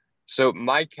 So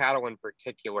my cattle in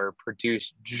particular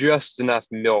produce just enough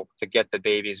milk to get the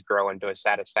babies growing to a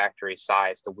satisfactory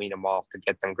size to wean them off to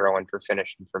get them growing for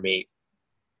finished and for meat.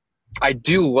 I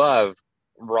do love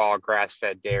raw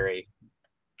grass-fed dairy.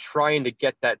 Trying to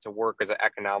get that to work as an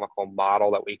economical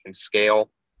model that we can scale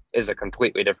is a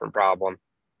completely different problem.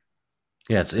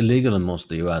 Yeah, it's illegal in most of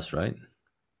the US, right?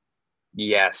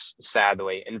 Yes,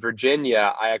 sadly. In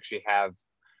Virginia, I actually have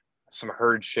some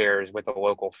herd shares with a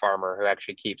local farmer who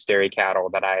actually keeps dairy cattle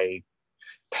that I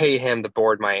pay him to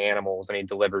board my animals, and he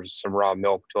delivers some raw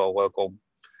milk to a local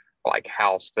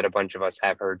house that a bunch of us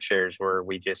have herd shares where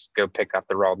we just go pick up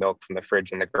the raw milk from the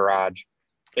fridge in the garage.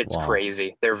 It's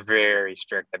crazy. They're very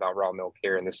strict about raw milk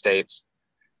here in the States.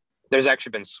 There's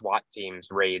actually been SWAT teams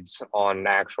raids on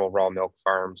actual raw milk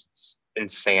farms. It's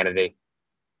insanity.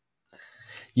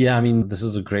 Yeah, I mean, this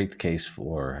is a great case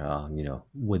for,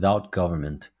 without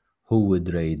government, who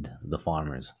would raid the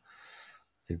farmers?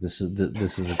 I think this is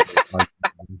a great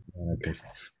argument.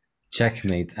 Anarchists.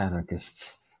 Checkmate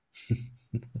anarchists.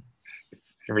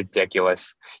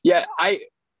 Ridiculous. Yeah,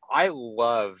 I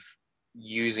love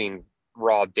using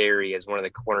raw dairy as one of the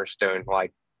cornerstone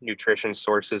nutrition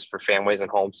sources for families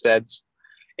and homesteads.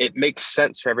 It makes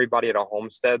sense for everybody at a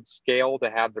homestead scale to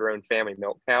have their own family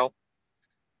milk cow.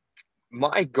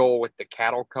 My goal with the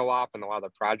cattle co-op and a lot of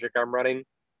the project I'm running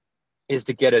is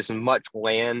to get as much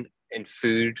land and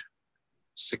food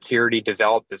security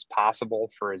developed as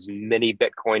possible for as many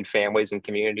Bitcoin families and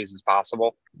communities as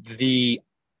possible. The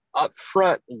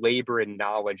upfront labor and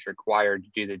knowledge required to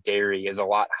do the dairy is a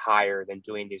lot higher than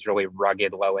doing these really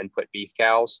rugged, low input beef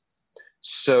cows.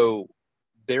 So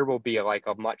there will be like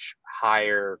a much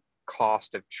higher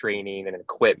cost of training and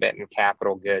equipment and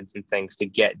capital goods and things to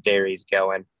get dairies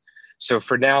going. So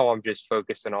for now, I'm just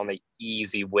focusing on the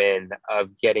easy win of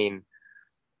getting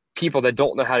people that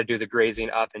don't know how to do the grazing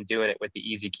up and doing it with the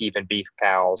easy keeping beef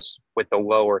cows with the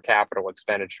lower capital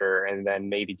expenditure. And then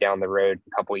maybe down the road,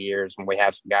 a couple of years, when we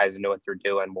have some guys who know what they're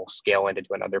doing, we'll scale into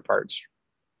doing other parts.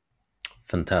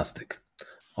 Fantastic.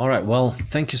 All right. Well,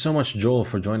 thank you so much, Joel,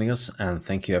 for joining us. And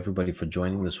thank you, everybody, for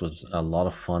joining. This was a lot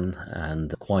of fun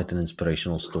and quite an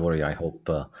inspirational story. I hope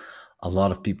a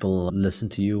lot of people listen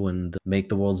to you and make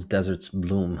the world's deserts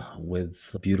bloom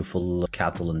with beautiful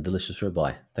cattle and delicious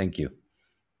ribeye. Thank you.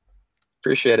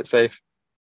 Appreciate it, Safe.